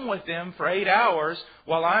home with them for 8 hours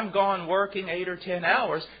while I'm gone working 8 or 10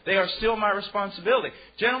 hours, they are still my responsibility.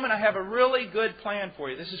 Gentlemen, I have a really good plan for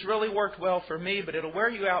you. This has really worked well for me, but it'll wear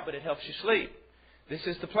you out, but it helps you sleep. This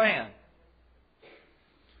is the plan.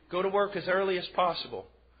 Go to work as early as possible.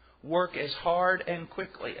 Work as hard and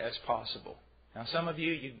quickly as possible. Now, some of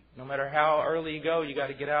you, no matter how early you go, you got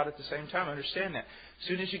to get out at the same time. Understand that. As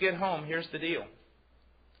soon as you get home, here's the deal.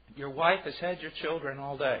 Your wife has had your children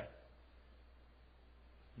all day.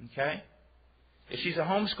 Okay? If she's a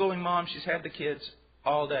homeschooling mom, she's had the kids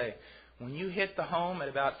all day. When you hit the home at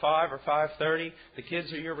about 5 or 5:30, the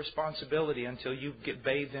kids are your responsibility until you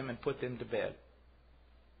bathe them and put them to bed.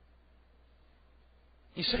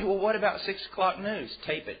 You say, well, what about 6 o'clock news?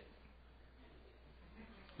 Tape it.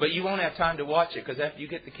 But you won't have time to watch it, because after you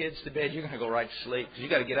get the kids to bed, you're going to go right to sleep, because you've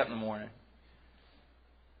got to get up in the morning.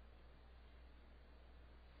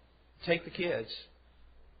 Take the kids.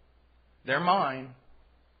 They're mine.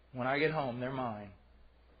 When I get home, they're mine.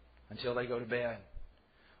 Until they go to bed.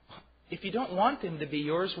 If you don't want them to be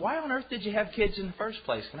yours, why on earth did you have kids in the first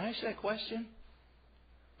place? Can I ask you that question?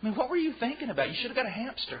 I mean, what were you thinking about? You should have got a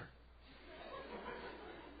hamster.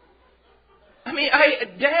 I mean,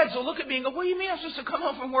 dads will look at me and go, what do you mean I'm supposed to come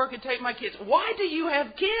home from work and take my kids? Why do you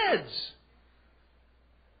have kids?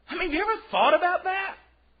 I mean, have you ever thought about that?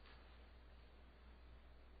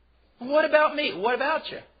 What about me? What about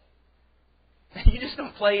you? You just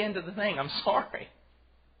don't play into the thing. I'm sorry.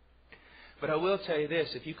 But I will tell you this.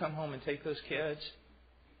 If you come home and take those kids,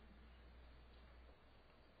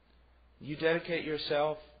 you dedicate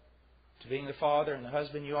yourself to being the father and the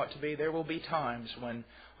husband you ought to be. There will be times when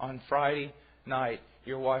on Friday night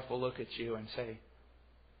your wife will look at you and say,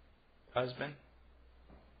 husband,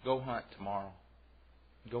 go hunt tomorrow.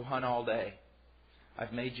 Go hunt all day.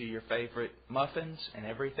 I've made you your favorite muffins and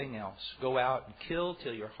everything else. Go out and kill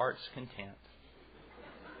till your heart's content.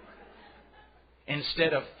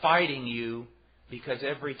 Instead of fighting you because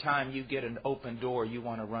every time you get an open door you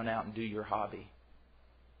want to run out and do your hobby.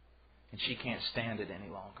 And she can't stand it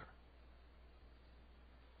any longer.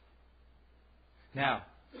 Now,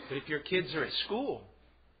 but if your kids are at school,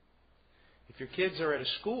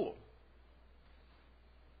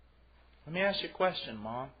 let me ask you a question,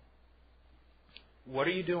 Mom. What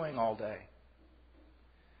are you doing all day?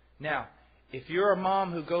 Now, if you're a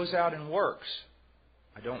mom who goes out and works,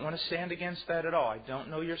 I don't want to stand against that at all. I don't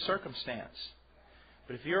know your circumstance.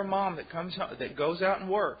 But if you're a mom that goes out and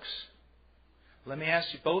works, let me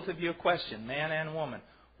ask you, both of you, a question, man and woman.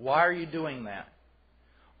 Why are you doing that?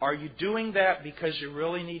 Are you doing that because you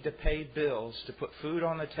really need to pay bills to put food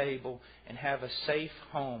on the table and have a safe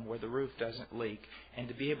home where the roof doesn't leak and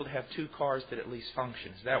to be able to have 2 cars that at least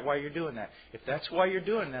function? Is that why you're doing that? If that's why you're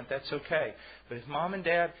doing that, that's okay. But if Mom and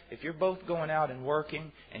Dad, if you're both going out and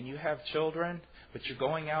working and you have children, but you're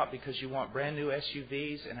going out because you want brand new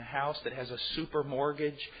SUVs and a house that has a super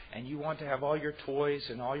mortgage and you want to have all your toys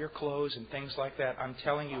and all your clothes and things like that, I'm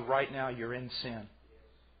telling you right now, you're in sin.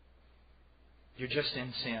 You're just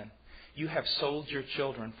in sin. You have sold your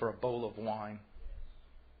children for a bowl of wine.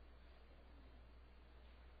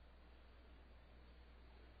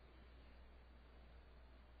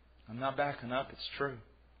 I'm not backing up. It's true.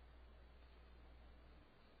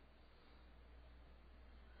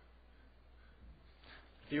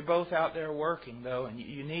 If you're both out there working, though, and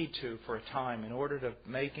you need to for a time in order to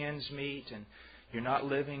make ends meet, and You're not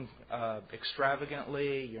living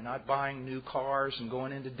extravagantly. You're not buying new cars and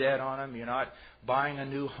going into debt on them. You're not buying a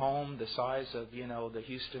new home the size of, the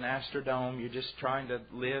Houston Astrodome. You're just trying to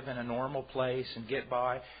live in a normal place and get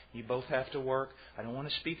by. You both have to work. I don't want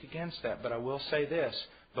to speak against that, but I will say this.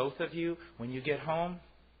 Both of you, when you get home,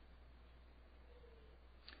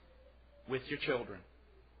 with your children,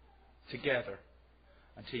 together,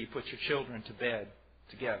 until you put your children to bed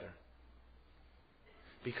together.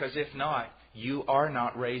 Because if not, you are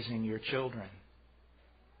not raising your children.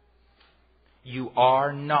 You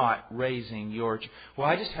are not raising your... Well,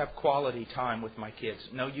 I just have quality time with my kids.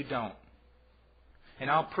 No, you don't. And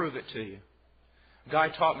I'll prove it to you. A guy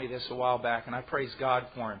taught me this a while back, and I praise God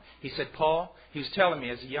for him. He said, Paul, he was telling me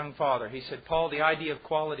as a young father, he said, Paul, the idea of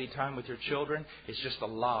quality time with your children is just a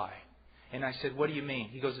lie. And I said, what do you mean?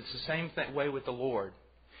 He goes, it's the same way with the Lord.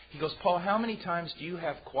 He goes, Paul, how many times do you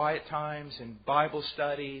have quiet times and Bible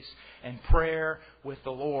studies and prayer with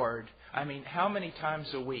the Lord? I mean, how many times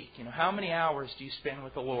a week? How many hours do you spend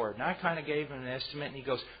with the Lord? And I kind of gave him an estimate, and he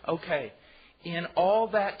goes, okay, in all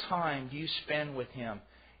that time you spend with Him,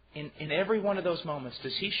 in every one of those moments,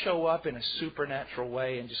 does He show up in a supernatural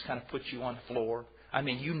way and just kind of put you on the floor? I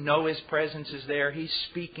mean, His presence is there. He's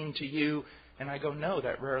speaking to you. And I go, no,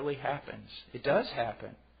 that rarely happens. It does happen.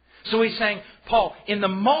 So he's saying, Paul, in the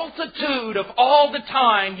multitude of all the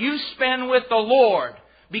time you spend with the Lord,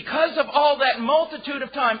 because of all that multitude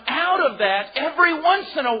of time, out of that, every once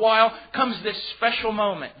in a while comes this special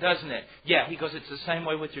moment, doesn't it? Yeah, he goes, it's the same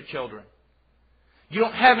way with your children. You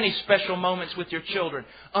don't have any special moments with your children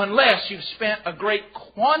unless you've spent a great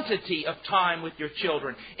quantity of time with your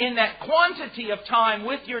children. In that quantity of time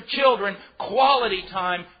with your children, quality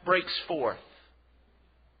time breaks forth.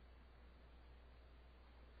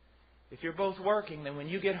 If you're both working, then when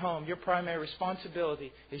you get home, your primary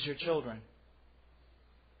responsibility is your children.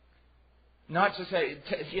 Not to say,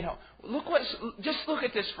 just look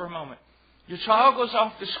at this for a moment. Your child goes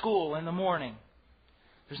off to school in the morning.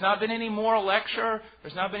 There's not been any moral lecture.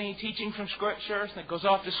 There's not been any teaching from Scripture. That goes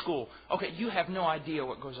off to school. Okay, you have no idea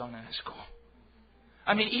what goes on in that school.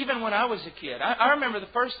 I mean, even when I was a kid, I remember the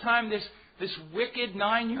first time this wicked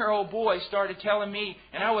 9-year-old boy started telling me,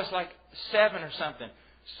 and I was like 7 or something.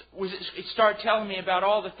 It started telling me about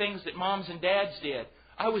all the things that moms and dads did.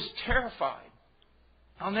 I was terrified.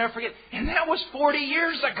 I'll never forget. And that was 40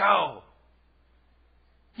 years ago.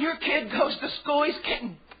 Your kid goes to school, he's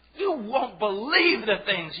getting... You won't believe the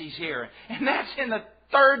things he's hearing. And that's in the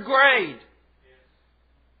 3rd grade.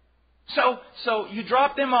 So you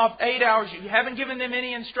drop them off 8 hours. You haven't given them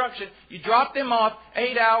any instruction. You drop them off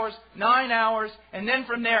 8 hours, 9 hours, and then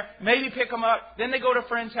from there, maybe pick them up. Then they go to a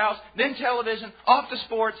friend's house. Then television, off to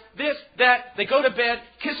sports, this, that. They go to bed,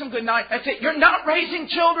 kiss them goodnight. That's it. You're not raising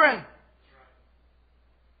children.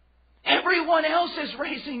 Everyone else is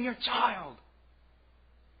raising your child.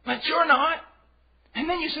 But you're not. And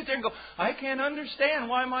then you sit there and go, I can't understand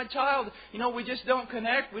why my child, we just don't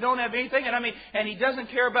connect. We don't have anything. And he doesn't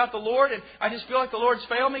care about the Lord. And I just feel like the Lord's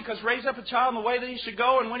failed me because raise up a child in the way that he should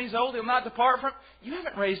go. And when he's old, he'll not depart from it. You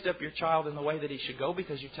haven't raised up your child in the way that he should go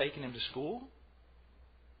because you've taken him to school.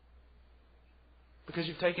 Because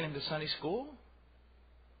you've taken him to Sunday school.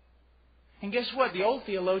 And guess what? The old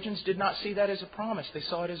theologians did not see that as a promise. They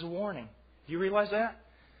saw it as a warning. Do you realize that?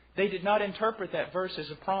 They did not interpret that verse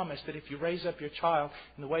as a promise that if you raise up your child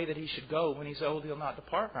in the way that he should go, when he's old, he'll not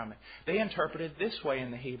depart from it. They interpreted it this way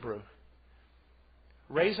in the Hebrew.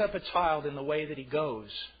 Raise up a child in the way that he goes.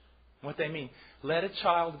 What they mean, let a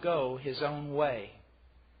child go his own way.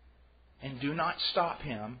 And do not stop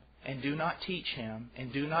him, and do not teach him,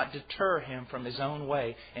 and do not deter him from his own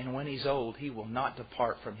way. And when he's old, he will not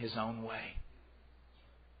depart from his own way.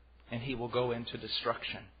 And he will go into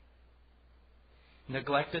destruction.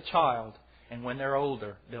 Neglect a child, and when they're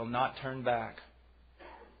older, they'll not turn back.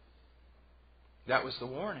 That was the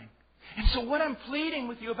warning. And so what I'm pleading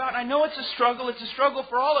with you about, I know it's a struggle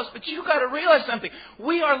for all of us, but you've got to realize something.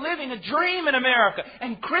 We are living a dream in America,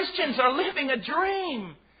 and Christians are living a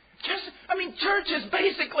dream. Church is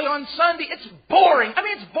basically on Sunday, it's boring.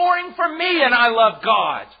 It's boring for me, and I love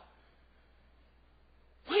God.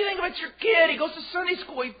 What do you think about your kid? He goes to Sunday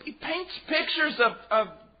school, he paints pictures of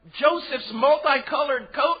Joseph's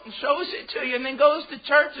multicolored coat and shows it to you and then goes to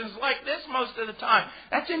church and is like this most of the time.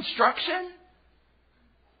 That's instruction.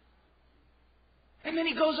 And then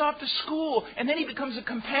he goes off to school and then he becomes a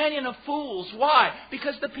companion of fools. Why?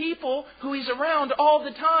 Because the people who he's around all the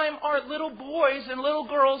time are little boys and little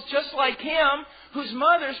girls just like him whose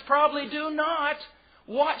mothers probably do not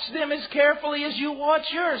watch them as carefully as you watch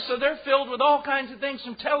yours. So they're filled with all kinds of things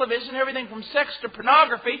from television, everything from sex to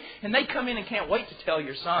pornography. And they come in and can't wait to tell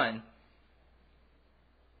your son.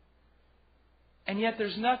 And yet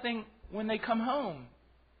there's nothing when they come home.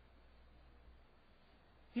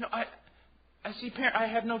 You know, I see parents, I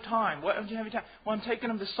have no time. What, do you have any time? Well, I'm taking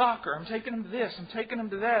them to soccer. I'm taking them to this. I'm taking them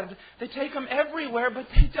to that. They take them everywhere, but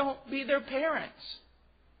they don't be their parents.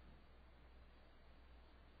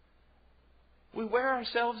 We wear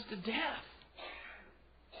ourselves to death.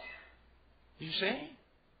 You see?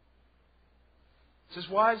 It says,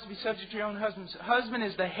 wives, to be subject to your own husbands. Husband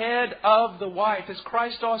is the head of the wife, as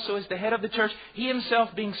Christ also is the head of the church, He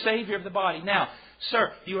Himself being Savior of the body. Now,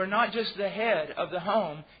 sir, you are not just the head of the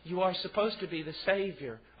home, you are supposed to be the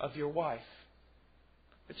Savior of your wife.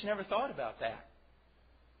 But you never thought about that.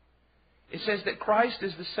 It says that Christ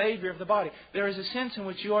is the Savior of the body. There is a sense in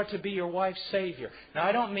which you are to be your wife's Savior. Now,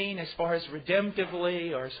 I don't mean as far as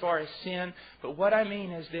redemptively or as far as sin, but what I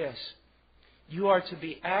mean is this. You are to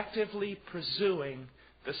be actively pursuing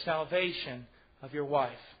the salvation of your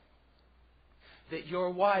wife. That your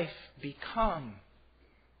wife become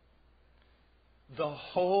the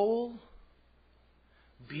whole,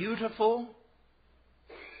 beautiful,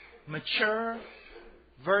 mature,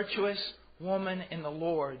 virtuous woman in the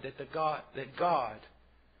Lord that God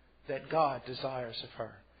desires of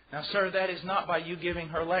her. Now, sir, that is not by you giving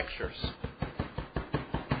her lectures.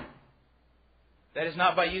 That is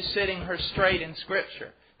not by you sitting her straight in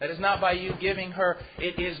Scripture. That is not by you giving her.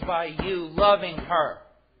 It is by you loving her.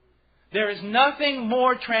 There is nothing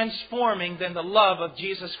more transforming than the love of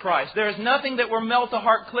Jesus Christ. There is nothing that will melt a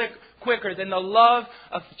heart quicker than the love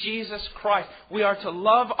of Jesus Christ. We are to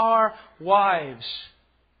love our wives.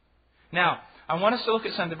 Now, I want us to look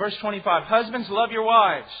at something. Verse 25. Husbands, love your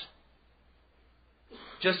wives,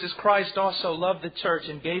 just as Christ also loved the church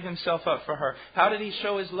and gave Himself up for her. How did He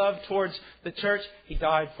show His love towards the church? He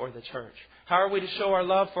died for the church. How are we to show our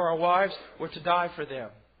love for our wives? We're to die for them.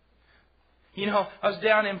 You know, I was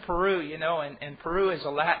down in Peru, and Peru is a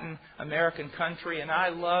Latin American country, and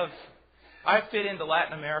I fit into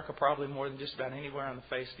Latin America probably more than just about anywhere on the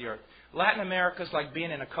face of the earth. Latin America is like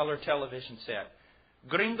being in a color television set.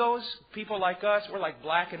 Gringos, people like us, we're like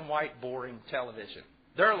black and white boring television.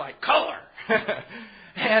 They're like color.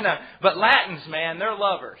 But Latins, man, they're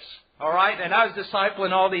lovers. All right? And I was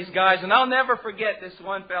discipling all these guys, and I'll never forget this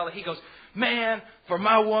one fella. He goes, man, for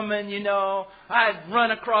my woman, I'd run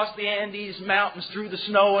across the Andes mountains through the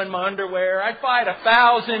snow in my underwear. I'd fight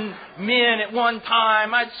 1,000 men at one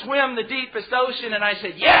time. I'd swim the deepest ocean. And I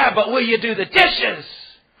said, yeah, but will you do the dishes?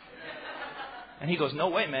 And he goes, no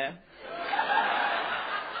way, man.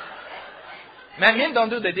 Man, men don't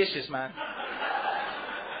do the dishes, man.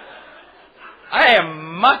 I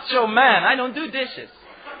am macho man. I don't do dishes.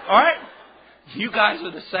 All right? You guys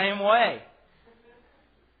are the same way.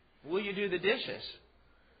 Will you do the dishes?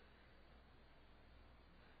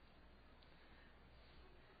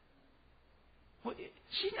 Well,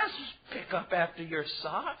 she doesn't pick up after your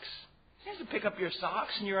socks. She doesn't pick up your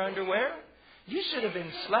socks and your underwear. You should have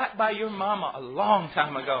been slapped by your mama a long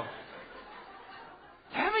time ago.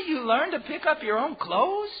 Haven't you learned to pick up your own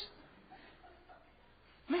clothes?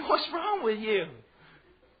 I mean, what's wrong with you?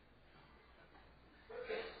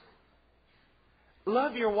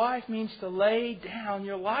 Love your wife means to lay down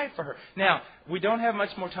your life for her. Now, we don't have much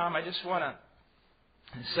more time. I just want to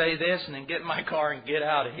say this and then get in my car and get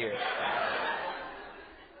out of here.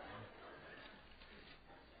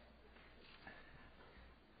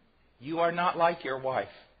 You are not like your wife.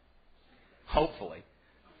 Hopefully.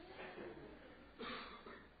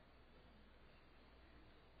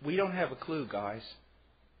 We don't have a clue, guys.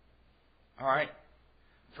 All right?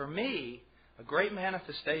 For me, a great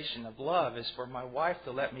manifestation of love is for my wife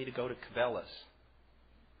to let me to go to Cabela's.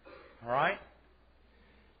 All right?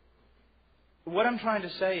 What I'm trying to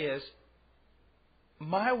say is,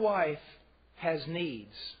 my wife has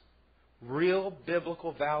needs, real,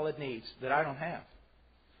 biblical, valid needs that I don't have.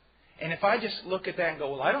 And if I just look at that and go,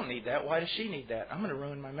 well, I don't need that, why does she need that? I'm going to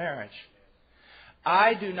ruin my marriage.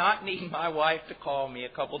 I do not need my wife to call me a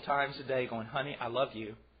couple times a day going, honey, I love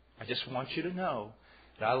you. I just want you to know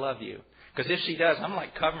that I love you. Because if she does, I'm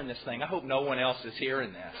like covering this thing. I hope no one else is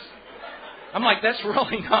hearing this. I'm like, that's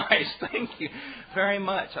really nice. Thank you very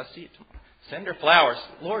much. I'll see you tomorrow. Send her flowers.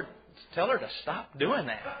 Lord, tell her to stop doing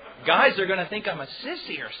that. Guys are going to think I'm a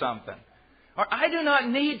sissy or something. Or I do not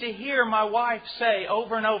need to hear my wife say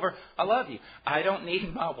over and over, I love you. I don't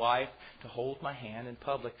need my wife to hold my hand in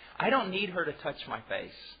public. I don't need her to touch my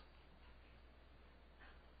face.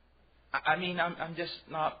 I mean, I'm just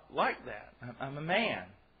not like that. I'm a man.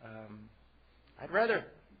 I'd rather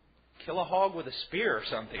kill a hog with a spear or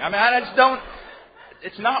something. I mean, I just don't...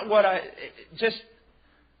 It's not what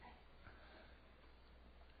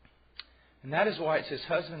And that is why it says,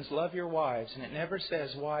 husbands, love your wives. And it never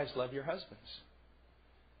says, wives, love your husbands.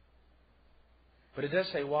 But it does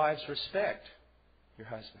say, wives, respect your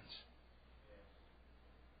husbands.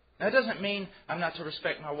 That doesn't mean I'm not to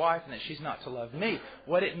respect my wife and that she's not to love me.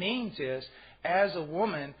 What it means is, as a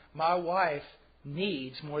woman, my wife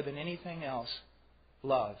needs more than anything else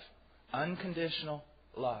love. Unconditional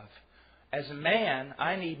love. As a man,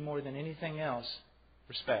 I need more than anything else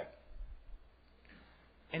respect.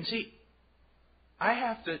 And see, I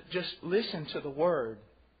have to just listen to the Word,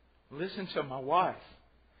 listen to my wife,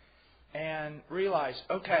 and realize,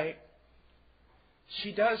 okay,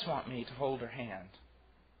 she does want me to hold her hand.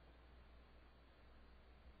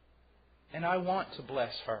 And I want to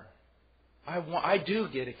bless her. I do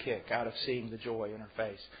get a kick out of seeing the joy in her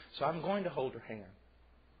face. So I'm going to hold her hand.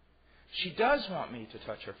 She does want me to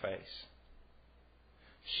touch her face.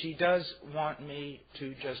 She does want me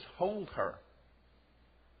to just hold her.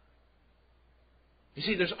 You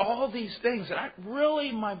see, there's all these things that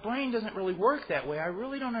my brain doesn't really work that way. I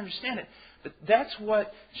really don't understand it. But that's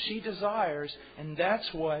what she desires, and that's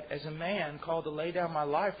what, as a man called to lay down my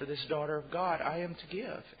life for this daughter of God, I am to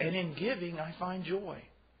give. And in giving, I find joy.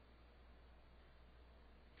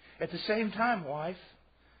 At the same time, wife,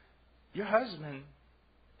 your husband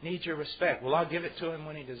needs your respect. Well, I'll give it to him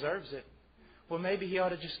when he deserves it. Well, maybe he ought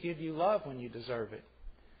to just give you love when you deserve it.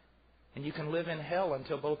 And you can live in hell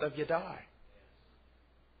until both of you die.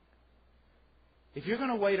 If you're going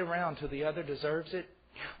to wait around till the other deserves it,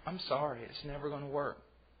 I'm sorry, it's never going to work.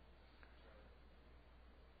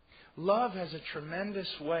 Love has a tremendous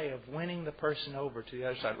way of winning the person over to the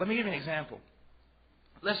other side. Let me give you an example.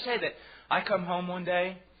 Let's say that I come home one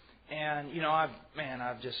day and,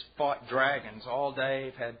 I've just fought dragons all day.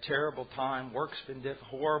 I've had a terrible time. Work's been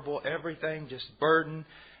horrible. Everything just burdened.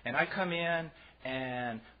 And I come in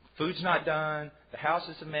and food's not done. The house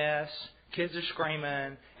is a mess. Kids are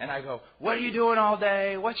screaming, and I go, what are you doing all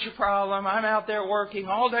day? What's your problem? I'm out there working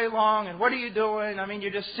all day long, and what are you doing?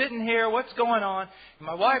 You're just sitting here. What's going on? And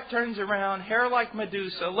my wife turns around, hair like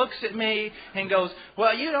Medusa, looks at me and goes,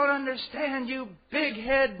 well, you don't understand, you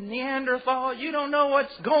big-head Neanderthal. You don't know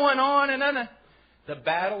what's going on. And then the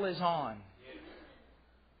battle is on.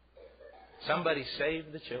 Somebody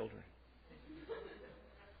save the children.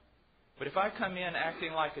 But if I come in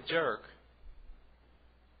acting like a jerk,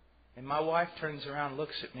 and my wife turns around,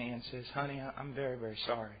 looks at me and says, honey, I'm very, very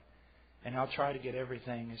sorry. And I'll try to get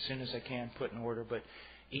everything as soon as I can put in order. But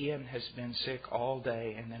Ian has been sick all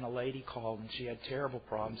day. And then a lady called and she had terrible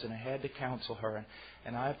problems. And I had to counsel her.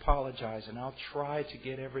 And I apologize. And I'll try to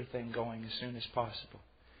get everything going as soon as possible.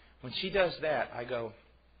 When she does that, I go,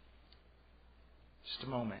 just a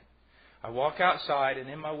moment. I walk outside, and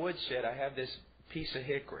in my woodshed I have this piece of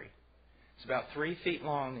hickory. It's about 3 feet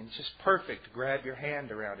long and just perfect to grab your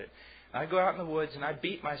hand around it. I go out in the woods and I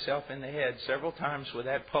beat myself in the head several times with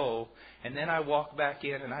that pole, and then I walk back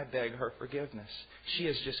in and I beg her forgiveness. She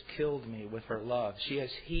has just killed me with her love. She has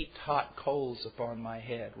heaped hot coals upon my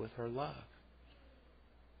head with her love.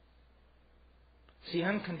 See,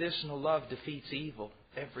 unconditional love defeats evil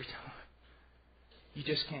every time. You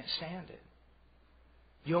just can't stand it.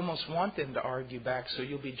 You almost want them to argue back so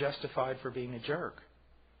you'll be justified for being a jerk.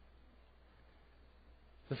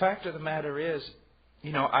 The fact of the matter is,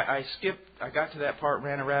 I got to that part,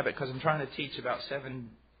 ran a rabbit, because I'm trying to teach about 7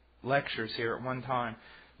 lectures here at one time.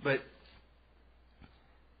 But,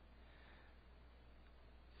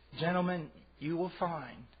 gentlemen, you will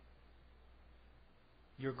find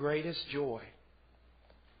your greatest joy,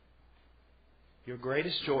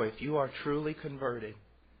 if you are truly converted,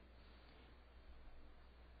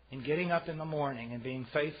 in getting up in the morning and being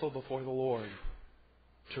faithful before the Lord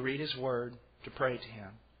to read His Word, to pray to Him.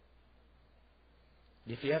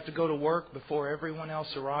 If you have to go to work before everyone else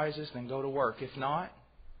arises, then go to work. If not,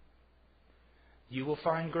 you will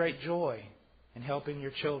find great joy in helping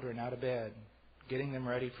your children out of bed, getting them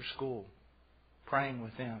ready for school, praying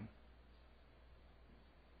with them.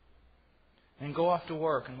 And go off to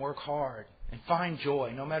work and work hard and find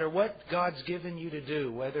joy, no matter what God's given you to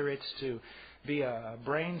do, whether it's to be a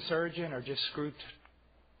brain surgeon or just screw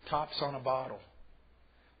tops on a bottle.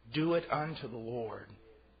 Do it unto the Lord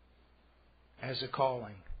as a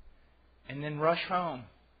calling. And then rush home.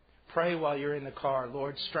 Pray while you're in the car,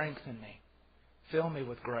 Lord, strengthen me. Fill me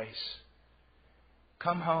with grace.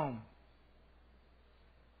 Come home.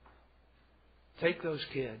 Take those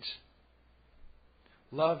kids.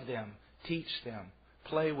 Love them. Teach them.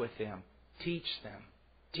 Play with them. Teach them.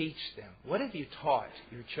 Teach them. What have you taught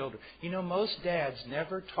your children? Most dads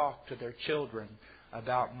never talk to their children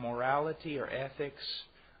about morality or ethics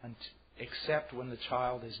except when the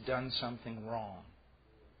child has done something wrong.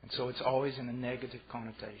 And so it's always in a negative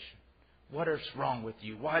connotation. What is wrong with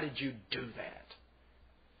you? Why did you do that?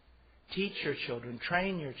 Teach your children.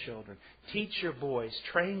 Train your children. Teach your boys.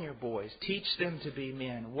 Train your boys. Teach them to be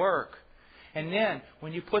men. Work. And then,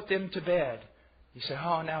 when you put them to bed, you say,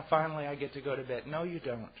 oh, now finally I get to go to bed. No, you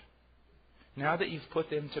don't. Now that you've put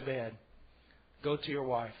them to bed, go to your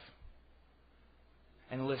wife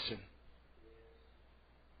and listen.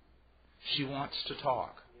 She wants to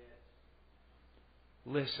talk.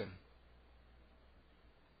 Listen.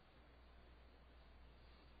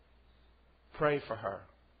 Pray for her.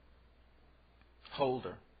 Hold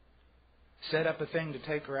her. Set up a thing to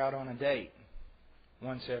take her out on a date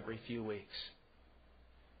once every few weeks.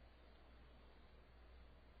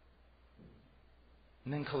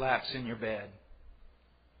 And then collapse in your bed.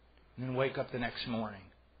 And then wake up the next morning.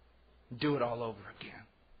 Do it all over again.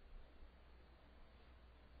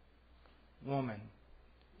 Woman,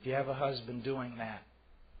 if you have a husband doing that,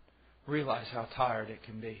 realize how tired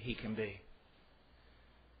he can be.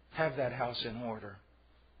 Have that house in order.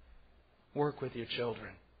 Work with your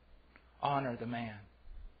children. Honor the man.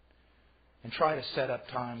 And try to set up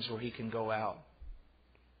times where he can go out.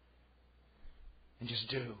 And just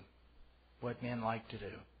do what men like to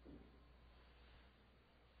do.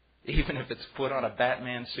 Even if it's put on a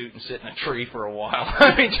Batman suit and sit in a tree for a while.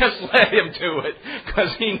 I mean, just let him do it,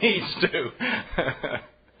 because he needs to.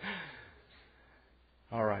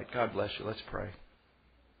 All right, God bless you. Let's pray.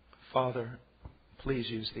 Father, please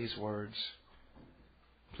use these words.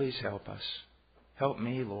 Please help us. Help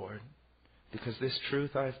me, Lord, because this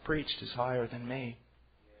truth I've preached is higher than me,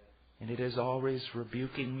 and it is always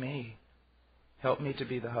rebuking me. Help me to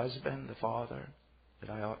be the husband, the father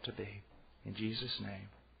that I ought to be. In Jesus' name.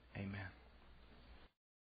 Amen.